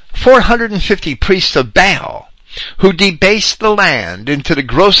in 450 priests of Baal, who debased the land into the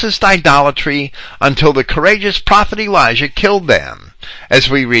grossest idolatry until the courageous prophet Elijah killed them, as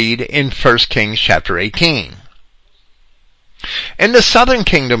we read in 1 Kings chapter 18. In the southern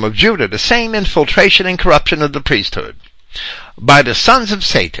kingdom of Judah, the same infiltration and corruption of the priesthood by the sons of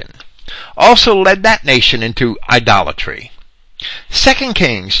Satan also led that nation into idolatry. 2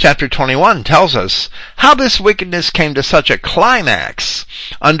 Kings chapter 21 tells us how this wickedness came to such a climax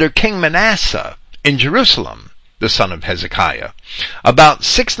under King Manasseh in Jerusalem, the son of Hezekiah, about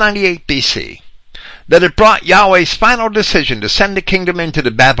 698 BC, that it brought Yahweh's final decision to send the kingdom into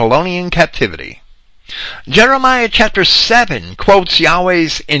the Babylonian captivity. Jeremiah chapter 7 quotes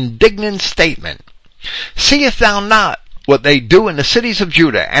Yahweh's indignant statement, "Seest thou not what they do in the cities of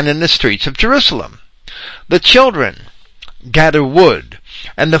Judah and in the streets of Jerusalem? The children gather wood,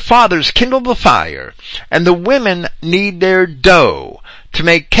 and the fathers kindle the fire, and the women knead their dough to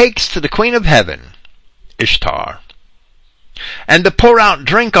make cakes to the queen of heaven, Ishtar, and to pour out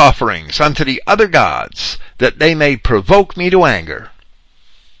drink offerings unto the other gods, that they may provoke me to anger."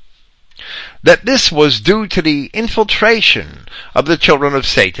 That this was due to the infiltration of the children of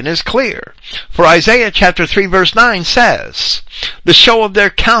Satan is clear. For Isaiah chapter 3 verse 9 says, "The show of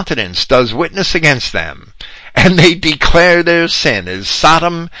their countenance does witness against them, and they declare their sin is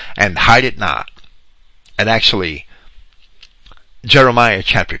Sodom and hide it not. And actually, Jeremiah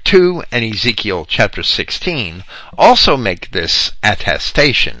chapter 2 and Ezekiel chapter 16 also make this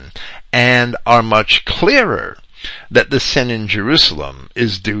attestation and are much clearer that the sin in Jerusalem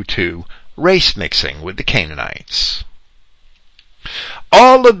is due to race mixing with the Canaanites.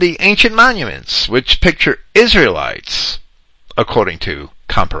 All of the ancient monuments which picture Israelites, according to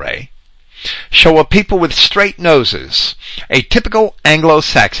Comparet, show a people with straight noses, a typical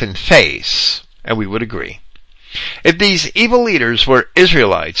Anglo-Saxon face, and we would agree. If these evil leaders were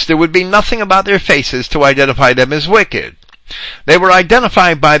Israelites, there would be nothing about their faces to identify them as wicked. They were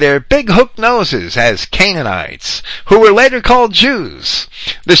identified by their big hook noses as Canaanites, who were later called Jews.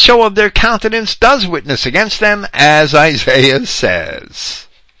 The show of their countenance does witness against them, as Isaiah says.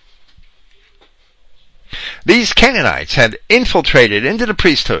 These Canaanites had infiltrated into the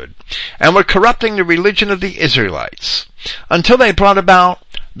priesthood and were corrupting the religion of the Israelites until they brought about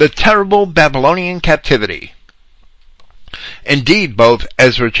the terrible Babylonian captivity. Indeed, both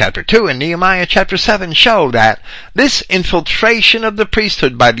Ezra chapter 2 and Nehemiah chapter 7 show that this infiltration of the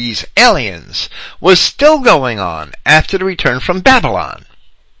priesthood by these aliens was still going on after the return from Babylon.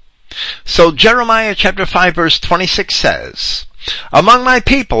 So Jeremiah chapter 5 verse 26 says, "Among my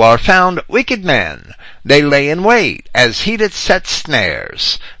people are found wicked men. They lay in wait as he that sets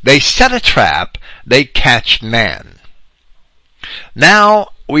snares. They set a trap. They catch men." Now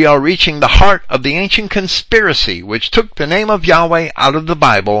we are reaching the heart of the ancient conspiracy which took the name of Yahweh out of the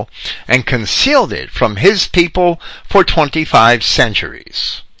Bible and concealed it from his people for 25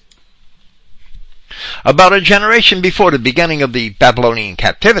 centuries. About a generation before the beginning of the Babylonian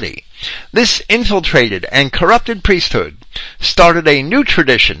captivity, this infiltrated and corrupted priesthood started a new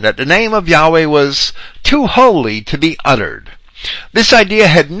tradition that the name of Yahweh was too holy to be uttered. This idea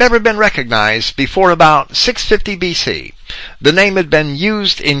had never been recognized before about 650 BC. The name had been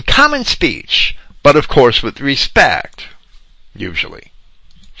used in common speech, but of course with respect, usually.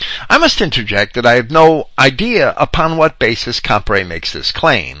 I must interject that I have no idea upon what basis Comparet makes this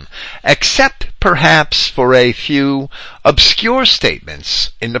claim, except perhaps for a few obscure statements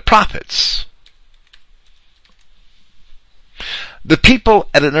in the prophets. The people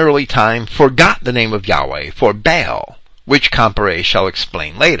at an early time forgot the name of Yahweh for Baal, which Comparet shall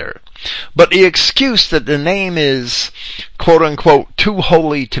explain later. But the excuse that the name is, quote-unquote, too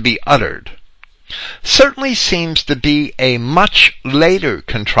holy to be uttered, certainly seems to be a much later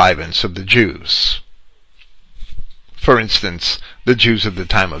contrivance of the Jews. For instance, the Jews of the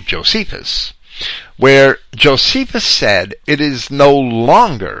time of Josephus, where Josephus said it is no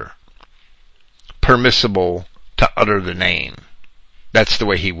longer permissible to utter the name. That's the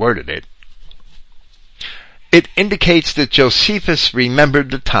way he worded it. It indicates that Josephus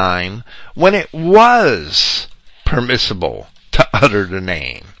remembered the time when it was permissible to utter the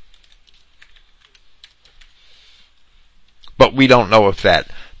name. But we don't know if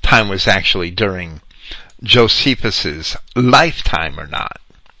that time was actually during Josephus's lifetime or not.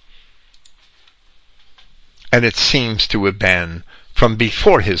 And it seems to have been from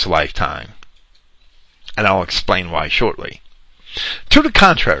before his lifetime. And I'll explain why shortly. To the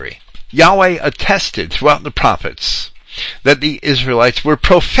contrary, Yahweh attested throughout the prophets that the Israelites were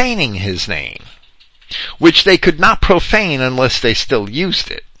profaning his name, which they could not profane unless they still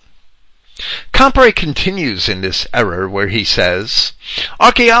used it. Comparet continues in this error where he says,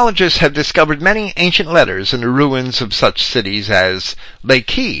 archaeologists have discovered many ancient letters in the ruins of such cities as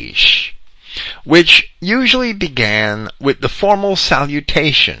Lachish, which usually began with the formal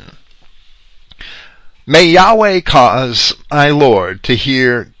salutation, "May Yahweh cause my Lord to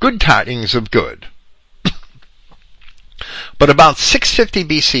hear good tidings of good." But about 650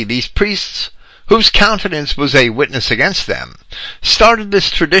 BC, these priests, whose countenance was a witness against them, started this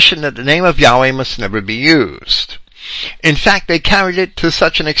tradition that the name of Yahweh must never be used. In fact, they carried it to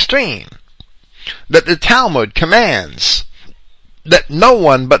such an extreme that the Talmud commands that no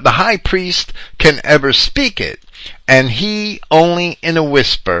one but the high priest can ever speak it, and he only in a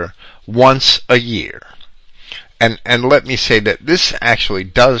whisper once a year. And let me say that this actually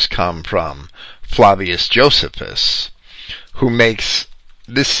does come from Flavius Josephus, who makes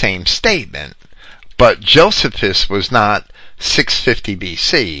this same statement. But Josephus was not 650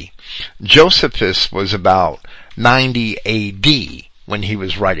 BC. Josephus was about 90 AD when he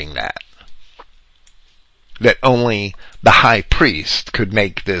was writing that. That only the high priest could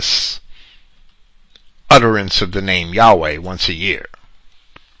make this utterance of the name Yahweh once a year.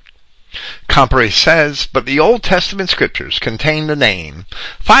 Comparet says, but the Old Testament scriptures contain the name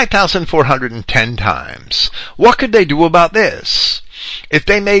 5,410 times. What could they do about this? If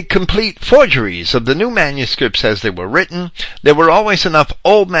they made complete forgeries of the new manuscripts as they were written, there were always enough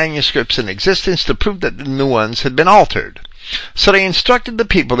old manuscripts in existence to prove that the new ones had been altered. So they instructed the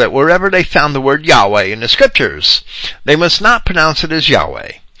people that wherever they found the word Yahweh in the scriptures, they must not pronounce it as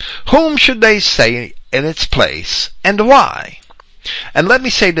Yahweh. Whom should they say in its place, and why? And let me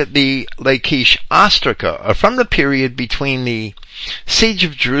say that the Lachish ostraca are from the period between the siege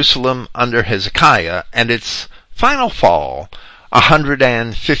of Jerusalem under Hezekiah and its final fall,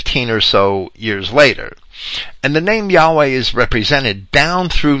 115 or so years later. And the name Yahweh is represented down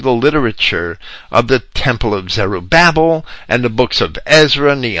through the literature of the Temple of Zerubbabel and the books of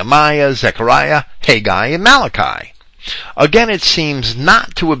Ezra, Nehemiah, Zechariah, Haggai, and Malachi. Again, it seems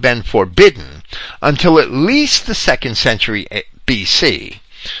not to have been forbidden until at least the 2nd century BC.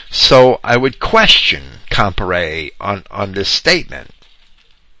 So I would question Comparet on this statement.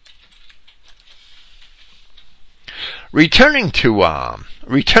 Returning to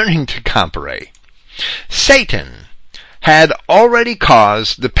Comparet, Satan had already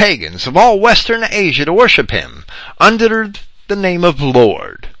caused the pagans of all Western Asia to worship him under the name of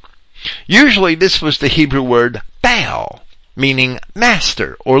Lord. Usually this was the Hebrew word Baal, meaning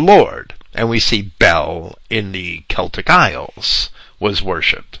master or lord, and we see Bel in the Celtic Isles was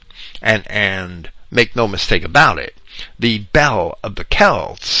worshipped. And make no mistake about it, the Bel of the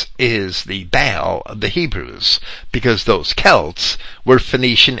Celts is the Baal of the Hebrews, because those Celts were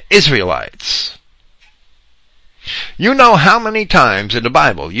Phoenician Israelites. You know how many times in the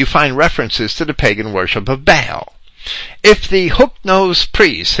Bible you find references to the pagan worship of Baal. If the hook-nosed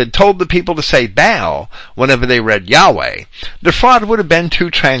priests had told the people to say Baal whenever they read Yahweh, the fraud would have been too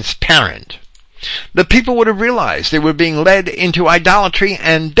transparent. The people would have realized they were being led into idolatry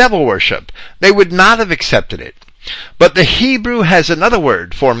and devil worship. They would not have accepted it. But the Hebrew has another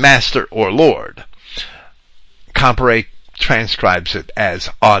word for master or lord. Comparet transcribes it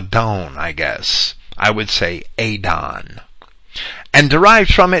as Adon, I guess. I would say Adon. And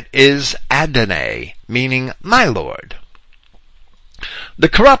derived from it is Adonai, meaning my Lord. The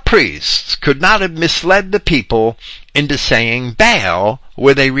corrupt priests could not have misled the people into saying Baal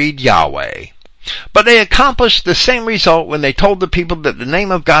where they read Yahweh. But they accomplished the same result when they told the people that the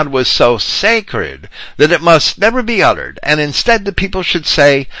name of God was so sacred that it must never be uttered, and instead the people should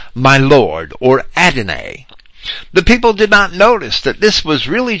say, my Lord, or Adonai. The people did not notice that this was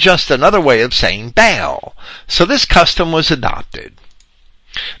really just another way of saying Baal, so this custom was adopted.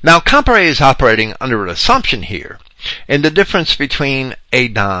 Now, Comparet is operating under an assumption here in the difference between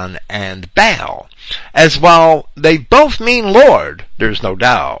Adon and Baal, as while they both mean Lord, there's no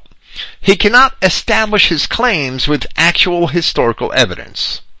doubt, he cannot establish his claims with actual historical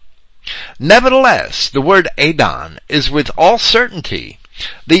evidence. Nevertheless, the word Adon is with all certainty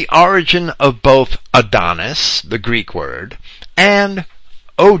the origin of both Adonis, the Greek word, and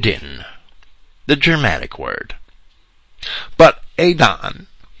Odin, the Germanic word. But Adon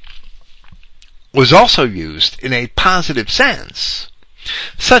was also used in a positive sense,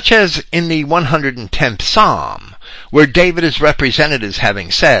 such as in the 110th Psalm, where David is represented as having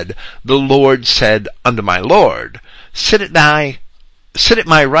said, the Lord said unto my Lord, sit at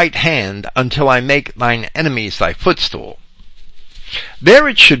my right hand until I make thine enemies thy footstool. There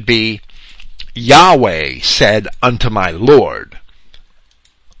it should be, Yahweh said unto my Lord,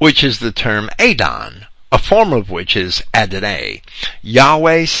 which is the term Adon, a form of which is Adonai.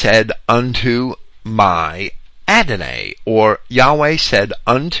 Yahweh said unto my Adonai, or Yahweh said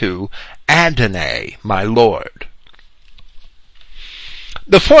unto Adonai, my Lord.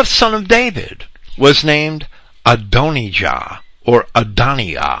 The fourth son of David was named Adonijah, or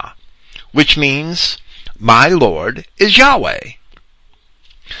Adoniah, which means, my Lord is Yahweh.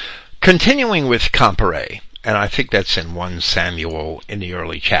 Continuing with Comparet, and I think that's in 1 Samuel in the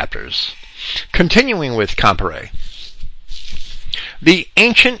early chapters. Continuing with Comparet, the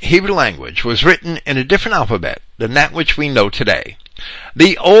ancient Hebrew language was written in a different alphabet than that which we know today.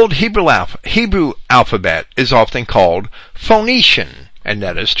 The old Hebrew alphabet is often called Phoenician, and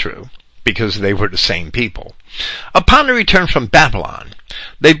that is true, because they were the same people. Upon the return from Babylon,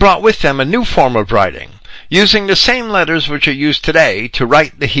 they brought with them a new form of writing, using the same letters which are used today to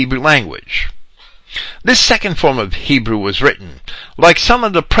write the Hebrew language. This second form of Hebrew was written, like some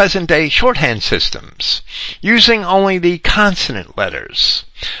of the present-day shorthand systems, using only the consonant letters.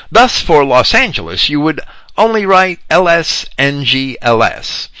 Thus, for Los Angeles, you would only write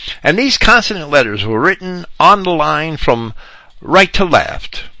LSNGLS, and these consonant letters were written on the line from right to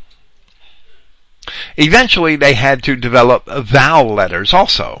left. Eventually, they had to develop vowel letters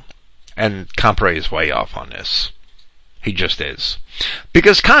also, and Comparet is way off on this. He just is.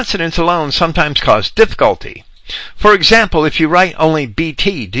 Because consonants alone sometimes cause difficulty. For example, if you write only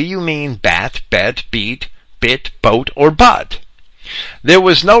BT, do you mean bat, bet, beat, bit, boat, or butt? There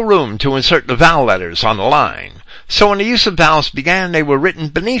was no room to insert the vowel letters on the line, so when the use of vowels began, they were written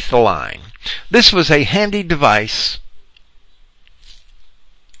beneath the line. This was a handy device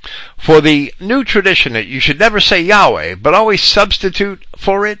for the new tradition that you should never say Yahweh, but always substitute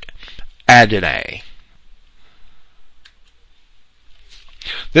for it Adonai.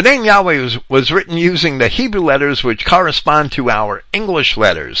 The name Yahweh was written using the Hebrew letters which correspond to our English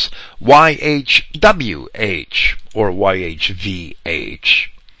letters, YHWH or YHVH.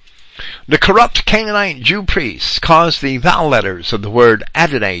 The corrupt Canaanite Jew priests caused the vowel letters of the word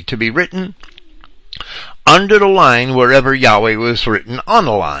Adonai to be written under the line wherever Yahweh was written on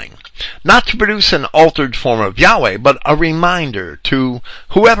the line, not to produce an altered form of Yahweh, but a reminder to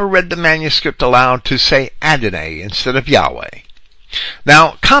whoever read the manuscript aloud to say Adonai instead of Yahweh.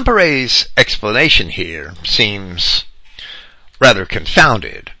 Now, Comparet's explanation here seems rather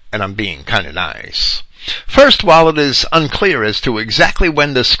confounded, and I'm being kind of nice. First, while it is unclear as to exactly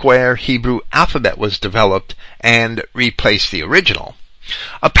when the square Hebrew alphabet was developed and replaced the original,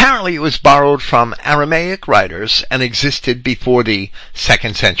 apparently it was borrowed from Aramaic writers and existed before the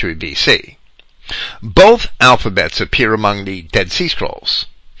 2nd century BC. Both alphabets appear among the Dead Sea Scrolls.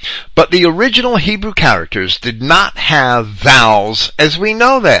 But the original Hebrew characters did not have vowels as we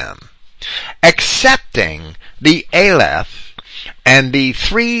know them, excepting the Aleph and the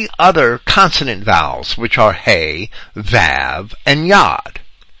 3 other consonant vowels, which are He, Vav, and Yod.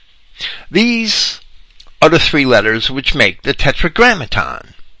 These are the 3 letters which make the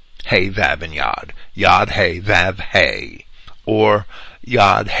Tetragrammaton. He, Vav, and Yod. Yod, He, Vav, He. Or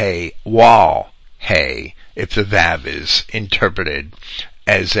Yod, He, Wal, He, if the Vav is interpreted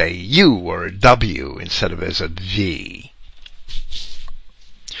as a U or a W instead of as a V.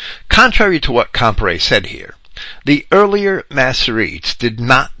 Contrary to what Comparet said here, the earlier Masoretes did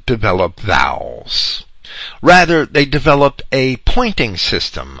not develop vowels. Rather, they developed a pointing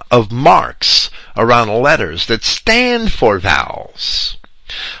system of marks around letters that stand for vowels.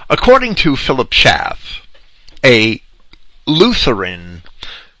 According to Philip Schaff, a Lutheran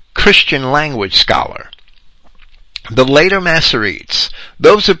Christian language scholar, the later Masoretes,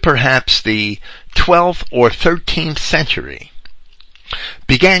 those of perhaps the 12th or 13th century,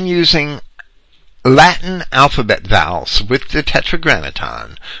 began using Latin alphabet vowels with the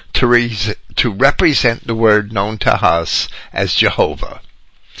Tetragrammaton to represent the word known to us as Jehovah.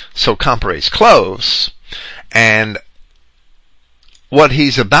 So Comparet's close, and what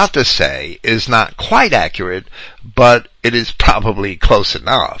he's about to say is not quite accurate, but it is probably close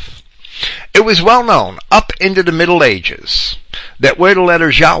enough. It was well known up into the Middle Ages that where the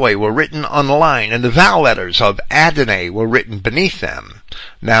letters Yahweh were written on the line and the vowel letters of Adonai were written beneath them.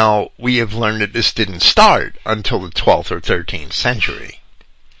 Now, we have learned that this didn't start until the 12th or 13th century.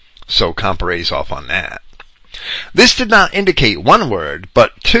 So Comparet's off on that. This did not indicate one word,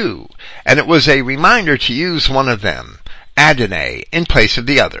 but 2, and it was a reminder to use one of them, Adonai, in place of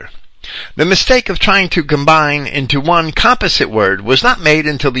the other. The mistake of trying to combine into one composite word was not made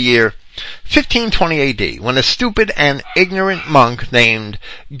until the year 1520 AD, when a stupid and ignorant monk named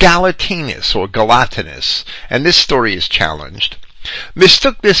Galatinus or Galatinus, and this story is challenged,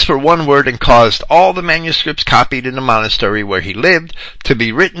 mistook this for one word and caused all the manuscripts copied in the monastery where he lived to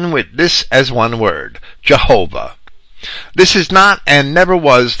be written with this as one word, Jehovah. This is not and never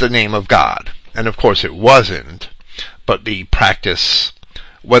was the name of God, and of course it wasn't, but the practice,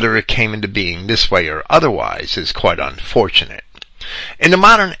 whether it came into being this way or otherwise, is quite unfortunate. In the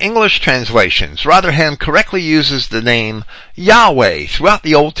modern English translations, Rotherham correctly uses the name Yahweh throughout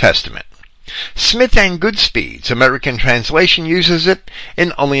the Old Testament. Smith and Goodspeed's American translation uses it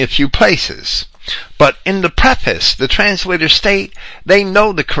in only a few places. But in the preface, the translators state they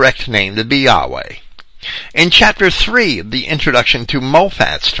know the correct name to be Yahweh. In chapter 3 of the introduction to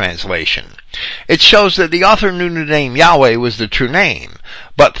Moffat's translation, it shows that the author knew the name Yahweh was the true name,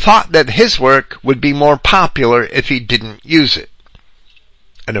 but thought that his work would be more popular if he didn't use it.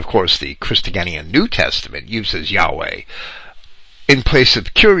 And of course the Christogenea New Testament uses Yahweh in place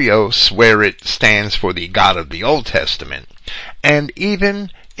of Kyrios, where it stands for the God of the Old Testament, and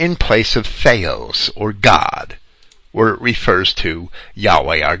even in place of Theos, or God, where it refers to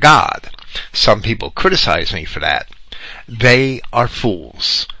Yahweh our God. Some people criticize me for that. They are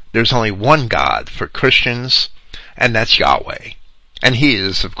fools. There's only one God for Christians, and that's Yahweh. And he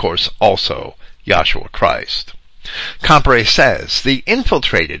is, of course, also Yahshua Christ. Comparet says, the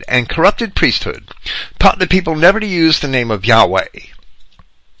infiltrated and corrupted priesthood taught the people never to use the name of Yahweh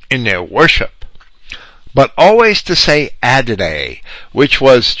in their worship, but always to say Adonai, which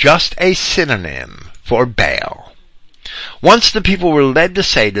was just a synonym for Baal. Once the people were led to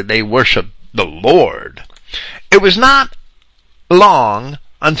say that they worshiped the Lord, it was not long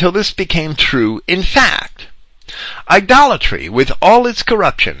until this became true in fact. Idolatry, with all its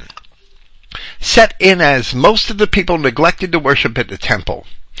corruption, set in as most of the people neglected to worship at the temple.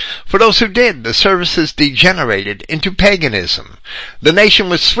 For those who did, the services degenerated into paganism. The nation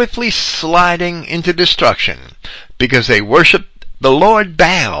was swiftly sliding into destruction because they worshiped the Lord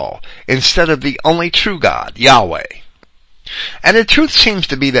Baal instead of the only true God, Yahweh. And the truth seems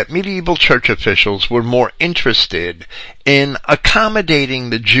to be that medieval church officials were more interested in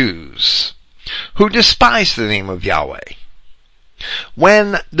accommodating the Jews, who despised the name of Yahweh.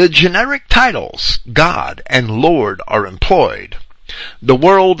 When the generic titles God and Lord are employed, the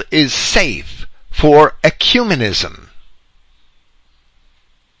world is safe for ecumenism.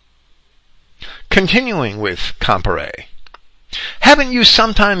 Continuing with Comparet. Haven't you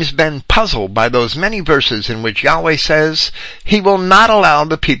sometimes been puzzled by those many verses in which Yahweh says he will not allow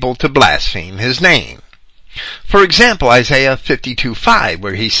the people to blaspheme his name? For example, Isaiah 52:5,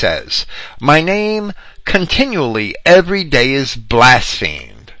 where he says, "My name continually every day is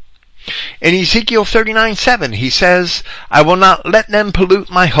blasphemed." In Ezekiel 39:7, he says, "I will not let them pollute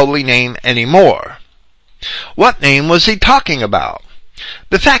my holy name anymore." What name was he talking about?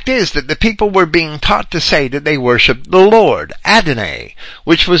 The fact is that the people were being taught to say that they worshiped the Lord, Adonai,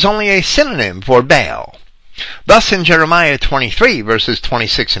 which was only a synonym for Baal. Thus in Jeremiah 23, verses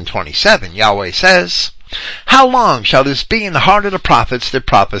 26 and 27, Yahweh says, "How long shall this be in the heart of the prophets that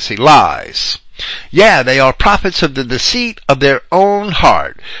prophesy lies? Yeah, they are prophets of the deceit of their own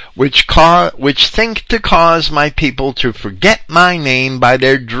heart, which think to cause my people to forget my name by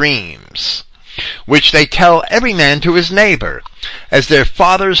their dreams, which they tell every man to his neighbor, as their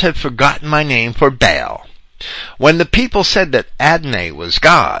fathers have forgotten my name for Baal." When the people said that Adonai was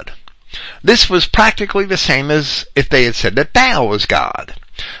God, this was practically the same as if they had said that Baal was God.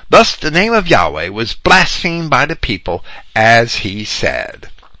 Thus the name of Yahweh was blasphemed by the people, as he said.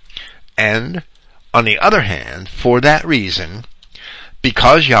 And, on the other hand, for that reason,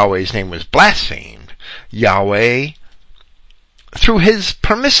 because Yahweh's name was blasphemed, Yahweh, through his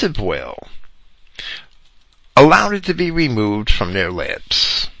permissive will, allowed it to be removed from their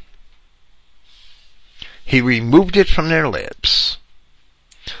lips. He removed it from their lips.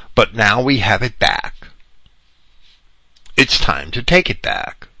 But now we have it back. It's time to take it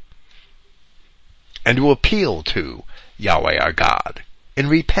back and to appeal to Yahweh our God in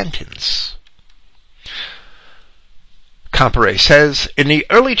repentance. Comparet says, in the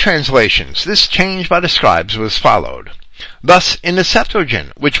early translations, this change by the scribes was followed. Thus, in the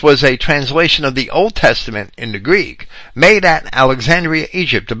Septuagint, which was a translation of the Old Testament into Greek, made at Alexandria,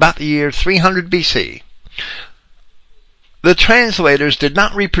 Egypt, about the year 300 BC, the translators did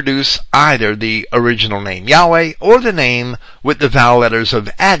not reproduce either the original name Yahweh or the name with the vowel letters of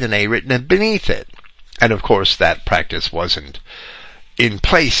Adonai written beneath it. And of course that practice wasn't in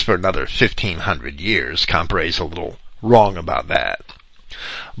place for another 1500 years. Comparet's a little wrong about that.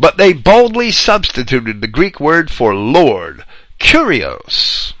 But they boldly substituted the Greek word for Lord,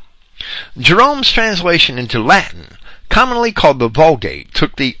 Kyrios. Jerome's translation into Latin, commonly called the Vulgate,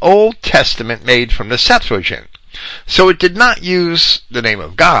 took the Old Testament made from the Septuagint. So it did not use the name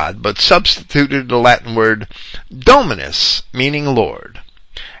of God, but substituted the Latin word Dominus, meaning Lord.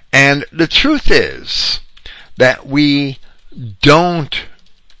 And the truth is that we don't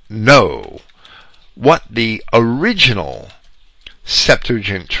know what the original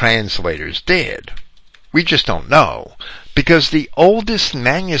Septuagint translators did. We just don't know, because the oldest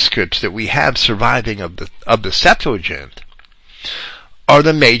manuscripts that we have surviving of the Septuagint are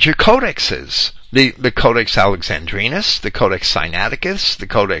the major codexes. The Codex Alexandrinus, the Codex Sinaiticus, the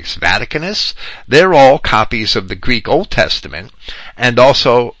Codex Vaticanus. They're all copies of the Greek Old Testament and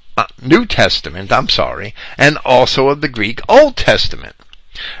also New Testament, and also of the Greek Old Testament.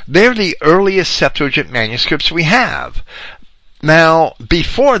 They're the earliest Septuagint manuscripts we have. Now,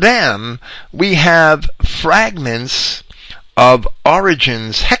 before them, we have fragments of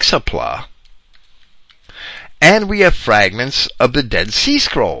Origen's Hexapla, and we have fragments of the Dead Sea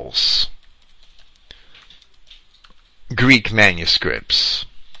Scrolls, Greek manuscripts.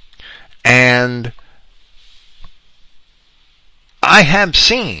 And I have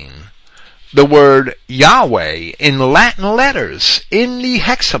seen the word Yahweh in Latin letters in the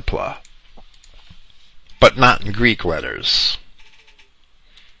Hexapla, but not in Greek letters.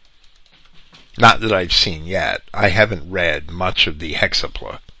 Not that I've seen yet. I haven't read much of the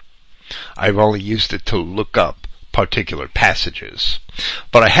Hexapla. I've only used it to look up particular passages.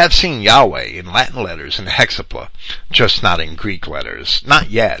 But I have seen Yahweh in Latin letters and hexapla, just not in Greek letters. Not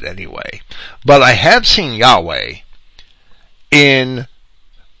yet, anyway. But I have seen Yahweh in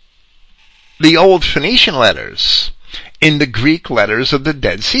the old Phoenician letters, in the Greek letters of the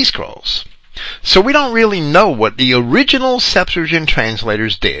Dead Sea Scrolls. So we don't really know what the original Septuagint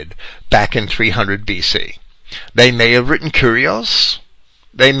translators did back in 300 BC. They may have written Kurios.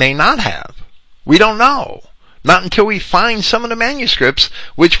 They may not have. We don't know. Not until we find some of the manuscripts,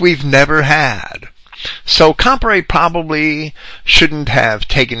 which we've never had. So Comparet probably shouldn't have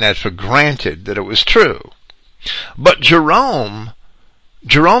taken that for granted that it was true. But Jerome's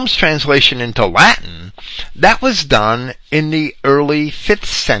translation into Latin, that was done in the early 5th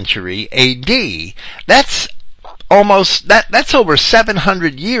century AD. That's over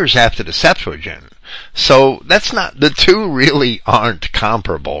 700 years after the Septuagint. So the two really aren't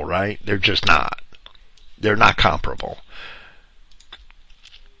comparable, right? They're just not. They're not comparable.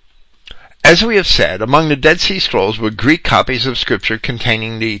 As we have said, among the Dead Sea Scrolls were Greek copies of Scripture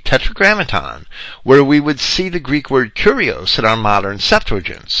containing the Tetragrammaton, where we would see the Greek word kurios in our modern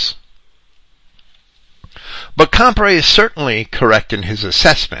Septuagints. But Comparet is certainly correct in his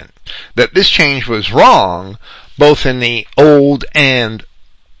assessment that this change was wrong both in the Old and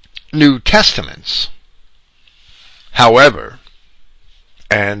New Testaments. However,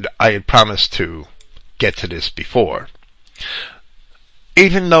 and I had promised to get to this before,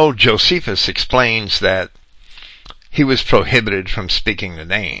 even though Josephus explains that he was prohibited from speaking the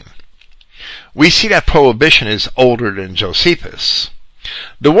name, we see that prohibition is older than Josephus.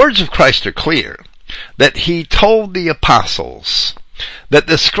 The words of Christ are clear, that he told the apostles that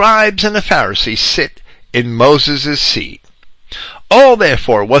the scribes and the Pharisees sit in Moses' seat. All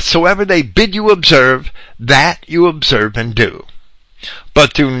therefore, whatsoever they bid you observe, that you observe and do.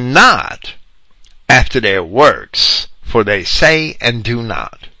 But do not after their works, for they say and do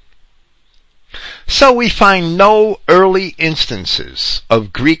not. So we find no early instances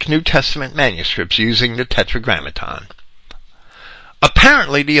of Greek New Testament manuscripts using the Tetragrammaton.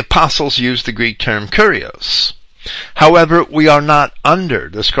 Apparently the apostles used the Greek term kurios. However, we are not under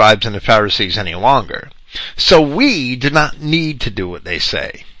the scribes and the Pharisees any longer, so we do not need to do what they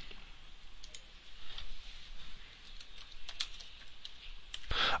say.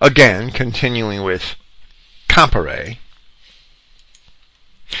 Again, continuing with Comparet.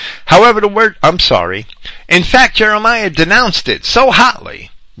 However, in fact, Jeremiah denounced it so hotly,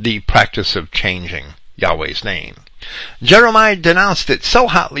 the practice of changing Yahweh's name. Jeremiah denounced it so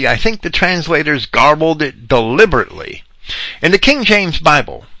hotly, I think the translators garbled it deliberately. In the King James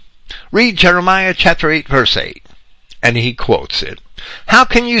Bible, read Jeremiah chapter 8, verse 8, and he quotes it. How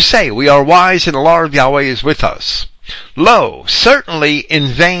can you say, we are wise and the law of Yahweh is with us? Lo, certainly in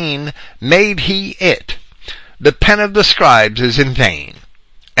vain made he it. The pen of the scribes is in vain.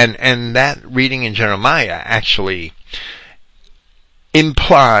 And that reading in Jeremiah actually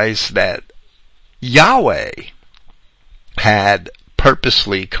implies that Yahweh had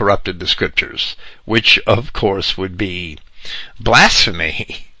purposely corrupted the scriptures, which of course would be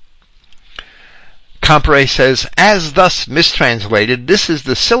blasphemy. Comparet says, as thus mistranslated, this is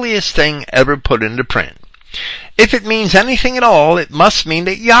the silliest thing ever put into print. If it means anything at all, it must mean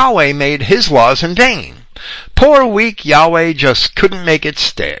that Yahweh made his laws in vain. Poor weak Yahweh just couldn't make it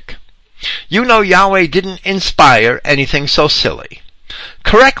stick. You know Yahweh didn't inspire anything so silly.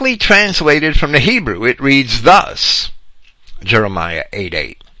 Correctly translated from the Hebrew, it reads thus, Jeremiah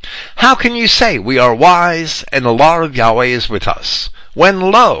 8:8. How can you say we are wise and the law of Yahweh is with us, when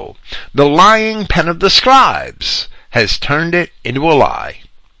lo, the lying pen of the scribes has turned it into a lie?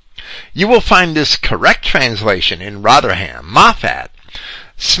 You will find this correct translation in Rotherham, Moffat,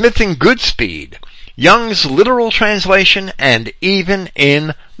 Smith and Goodspeed, Young's literal translation, and even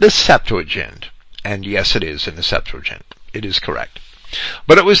in the Septuagint. And yes, it is in the Septuagint. It is correct.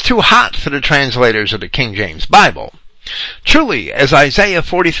 But it was too hot for the translators of the King James Bible. Truly, as Isaiah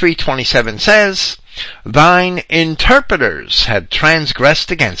 43:27 says, thine interpreters had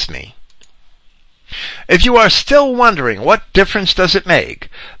transgressed against me. If you are still wondering what difference does it make,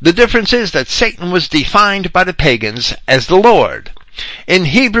 the difference is that Satan was defined by the pagans as the Lord. In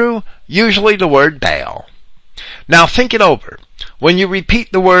Hebrew, usually the word Baal. Now think it over. When you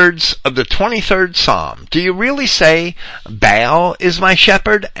repeat the words of the 23rd Psalm, do you really say, Baal is my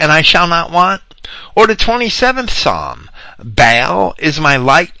shepherd and I shall not want? Or the 27th Psalm, Baal is my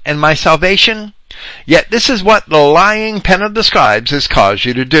light and my salvation? Yet this is what the lying pen of the scribes has caused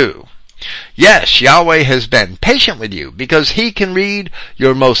you to do. Yes, Yahweh has been patient with you because he can read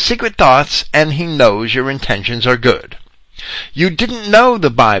your most secret thoughts and he knows your intentions are good. You didn't know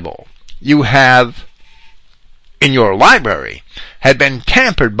the Bible. You have in your library had been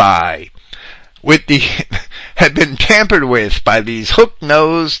tampered with by these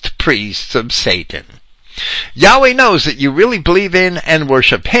hook-nosed priests of Satan. Yahweh knows that you really believe in and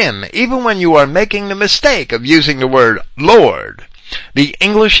worship Him, even when you are making the mistake of using the word Lord, the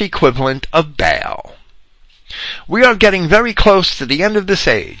English equivalent of Baal. We are getting very close to the end of this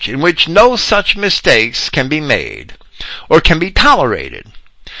age, in which no such mistakes can be made, or can be tolerated.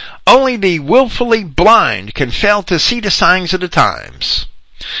 Only the willfully blind can fail to see the signs of the times.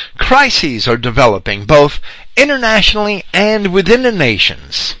 Crises are developing, both internationally and within the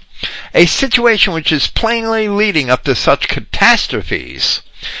nations. A situation which is plainly leading up to such catastrophes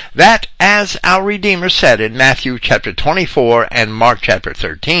that, as our Redeemer said in Matthew chapter 24 and Mark chapter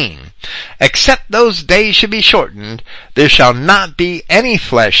 13, except those days should be shortened, there shall not be any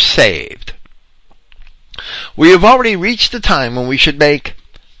flesh saved. We have already reached the time when we should make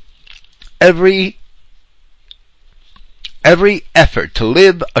every effort to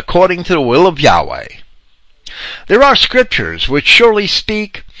live according to the will of Yahweh. There are scriptures which surely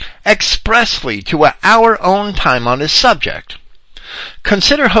speak expressly to our own time on this subject.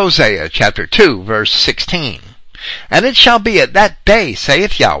 Consider Hosea chapter 2 verse 16. And it shall be at that day,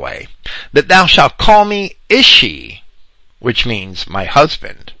 saith Yahweh, that thou shalt call me Ishi, which means my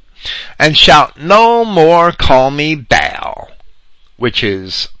husband, and shalt no more call me Baal, which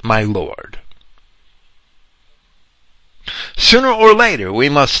is my Lord. Sooner or later we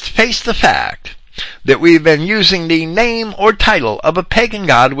must face the fact that we've been using the name or title of a pagan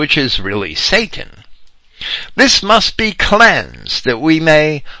god which is really Satan. This must be cleansed that we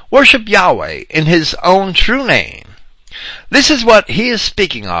may worship Yahweh in His own true name. This is what He is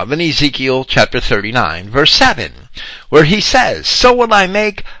speaking of in Ezekiel chapter 39 verse 7, where He says, So will I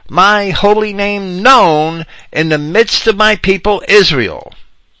make my holy name known in the midst of my people Israel,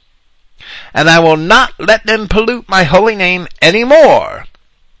 and I will not let them pollute my holy name any more,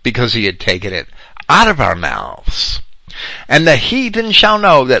 because He had taken it out of our mouths. And the heathen shall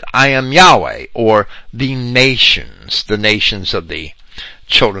know that I am Yahweh, or the nations of the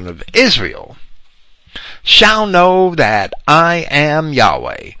children of Israel, shall know that I am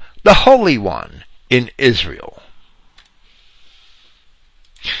Yahweh, the Holy One in Israel.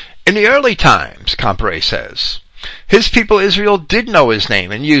 In the early times, Comparet says, His people Israel did know His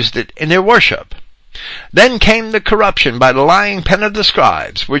name and used it in their worship. Then came the corruption by the lying pen of the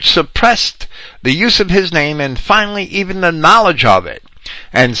scribes, which suppressed the use of His name and finally even the knowledge of it,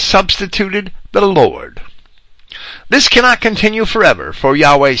 and substituted the Lord. This cannot continue forever, for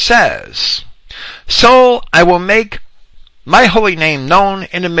Yahweh says, So I will make my holy name known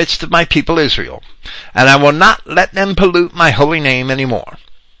in the midst of my people Israel, and I will not let them pollute my holy name any more.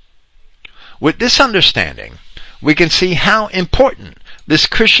 With this understanding, we can see how important this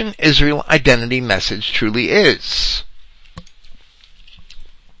Christian Israel identity message truly is.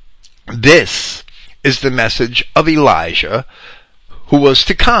 This is the message of Elijah who was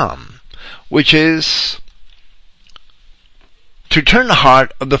to come, which is to turn the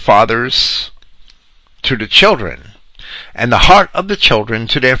heart of the fathers to the children, and the heart of the children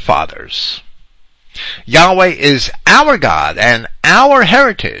to their fathers. Yahweh is our God and our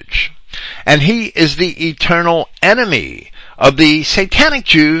heritage, and He is the eternal enemy of the satanic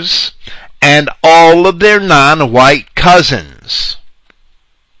Jews and all of their non-white cousins,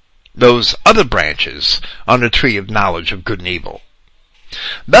 those other branches on the tree of knowledge of good and evil.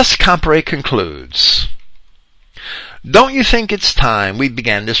 Thus Comparet concludes, Don't you think it's time we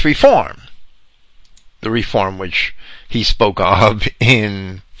began this reform? The reform which he spoke of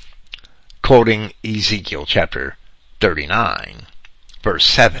in quoting Ezekiel chapter 39, verse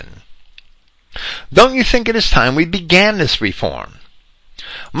 7. Don't you think it is time we began this reform?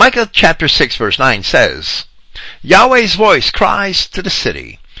 Micah chapter 6 verse 9 says, Yahweh's voice cries to the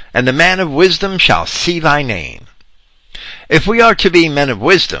city, and the man of wisdom shall see thy name. If we are to be men of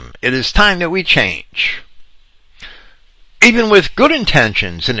wisdom, it is time that we change. Even with good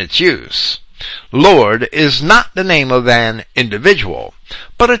intentions in its use, Lord is not the name of an individual,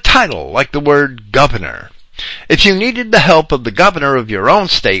 but a title like the word governor. If you needed the help of the governor of your own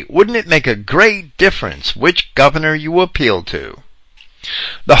state, wouldn't it make a great difference which governor you appeal to?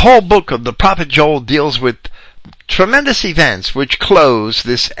 The whole book of the prophet Joel deals with tremendous events which close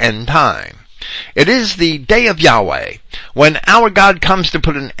this end time. It is the day of Yahweh, when our God comes to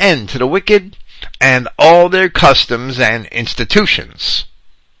put an end to the wicked and all their customs and institutions.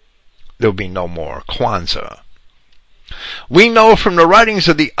 There'll be no more Kwanzaa. We know from the writings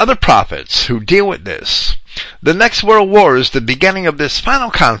of the other prophets who deal with this, the next world war is the beginning of this final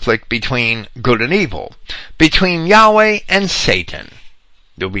conflict between good and evil, between Yahweh and Satan.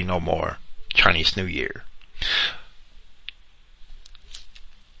 There'll be no more Chinese New Year.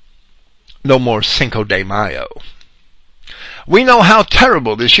 No more Cinco de Mayo. We know how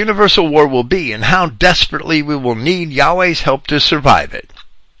terrible this universal war will be and how desperately we will need Yahweh's help to survive it.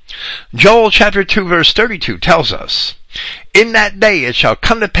 Joel chapter 2 verse 32 tells us, "In that day it shall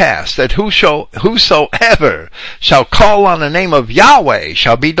come to pass that whosoever shall call on the name of Yahweh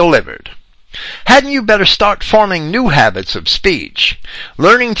shall be delivered." Hadn't you better start forming new habits of speech,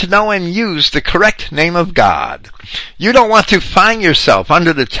 learning to know and use the correct name of God? You don't want to find yourself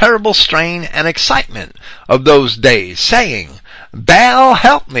under the terrible strain and excitement of those days, saying, "Baal,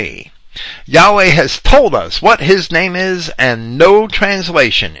 help me." Yahweh has told us what His name is, and no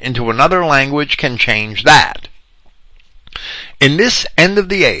translation into another language can change that. In this end of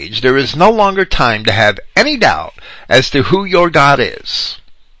the age, there is no longer time to have any doubt as to who your God is.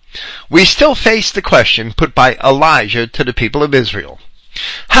 We still face the question put by Elijah to the people of Israel.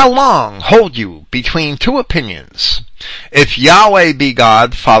 How long hold you between two opinions? If Yahweh be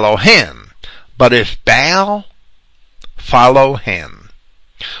God, follow Him. But if Baal, follow him.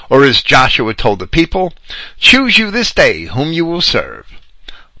 Or as Joshua told the people, choose you this day whom you will serve.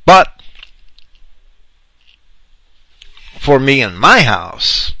 But for me and my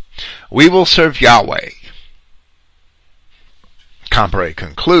house, we will serve Yahweh. Comparet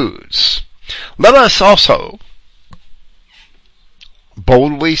concludes, let us also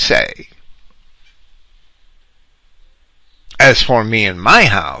boldly say, as for me and my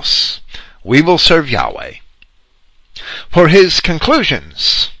house, we will serve Yahweh. For his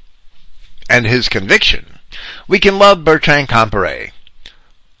conclusions and his conviction, we can love Bertrand Comparet,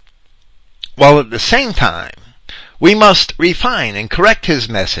 while at the same time, we must refine and correct his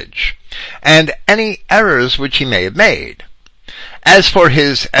message and any errors which he may have made. As for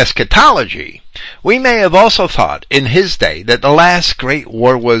his eschatology, we may have also thought in his day that the last great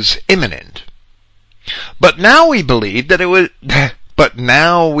war was imminent. But now we believe that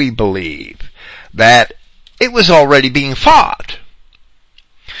it was already being fought.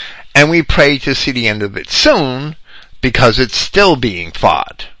 And we pray to see the end of it soon, because it's still being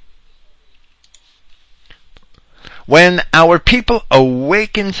fought. When our people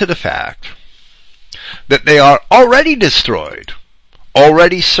awaken to the fact that they are already destroyed,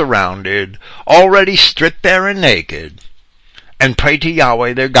 already surrounded, already stripped bare and naked, and pray to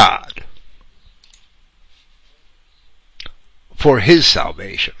Yahweh their God for his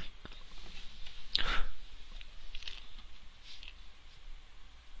salvation,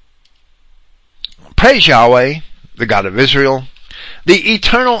 praise Yahweh, the God of Israel, the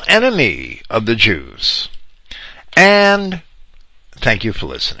eternal enemy of the Jews. And thank you for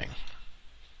listening.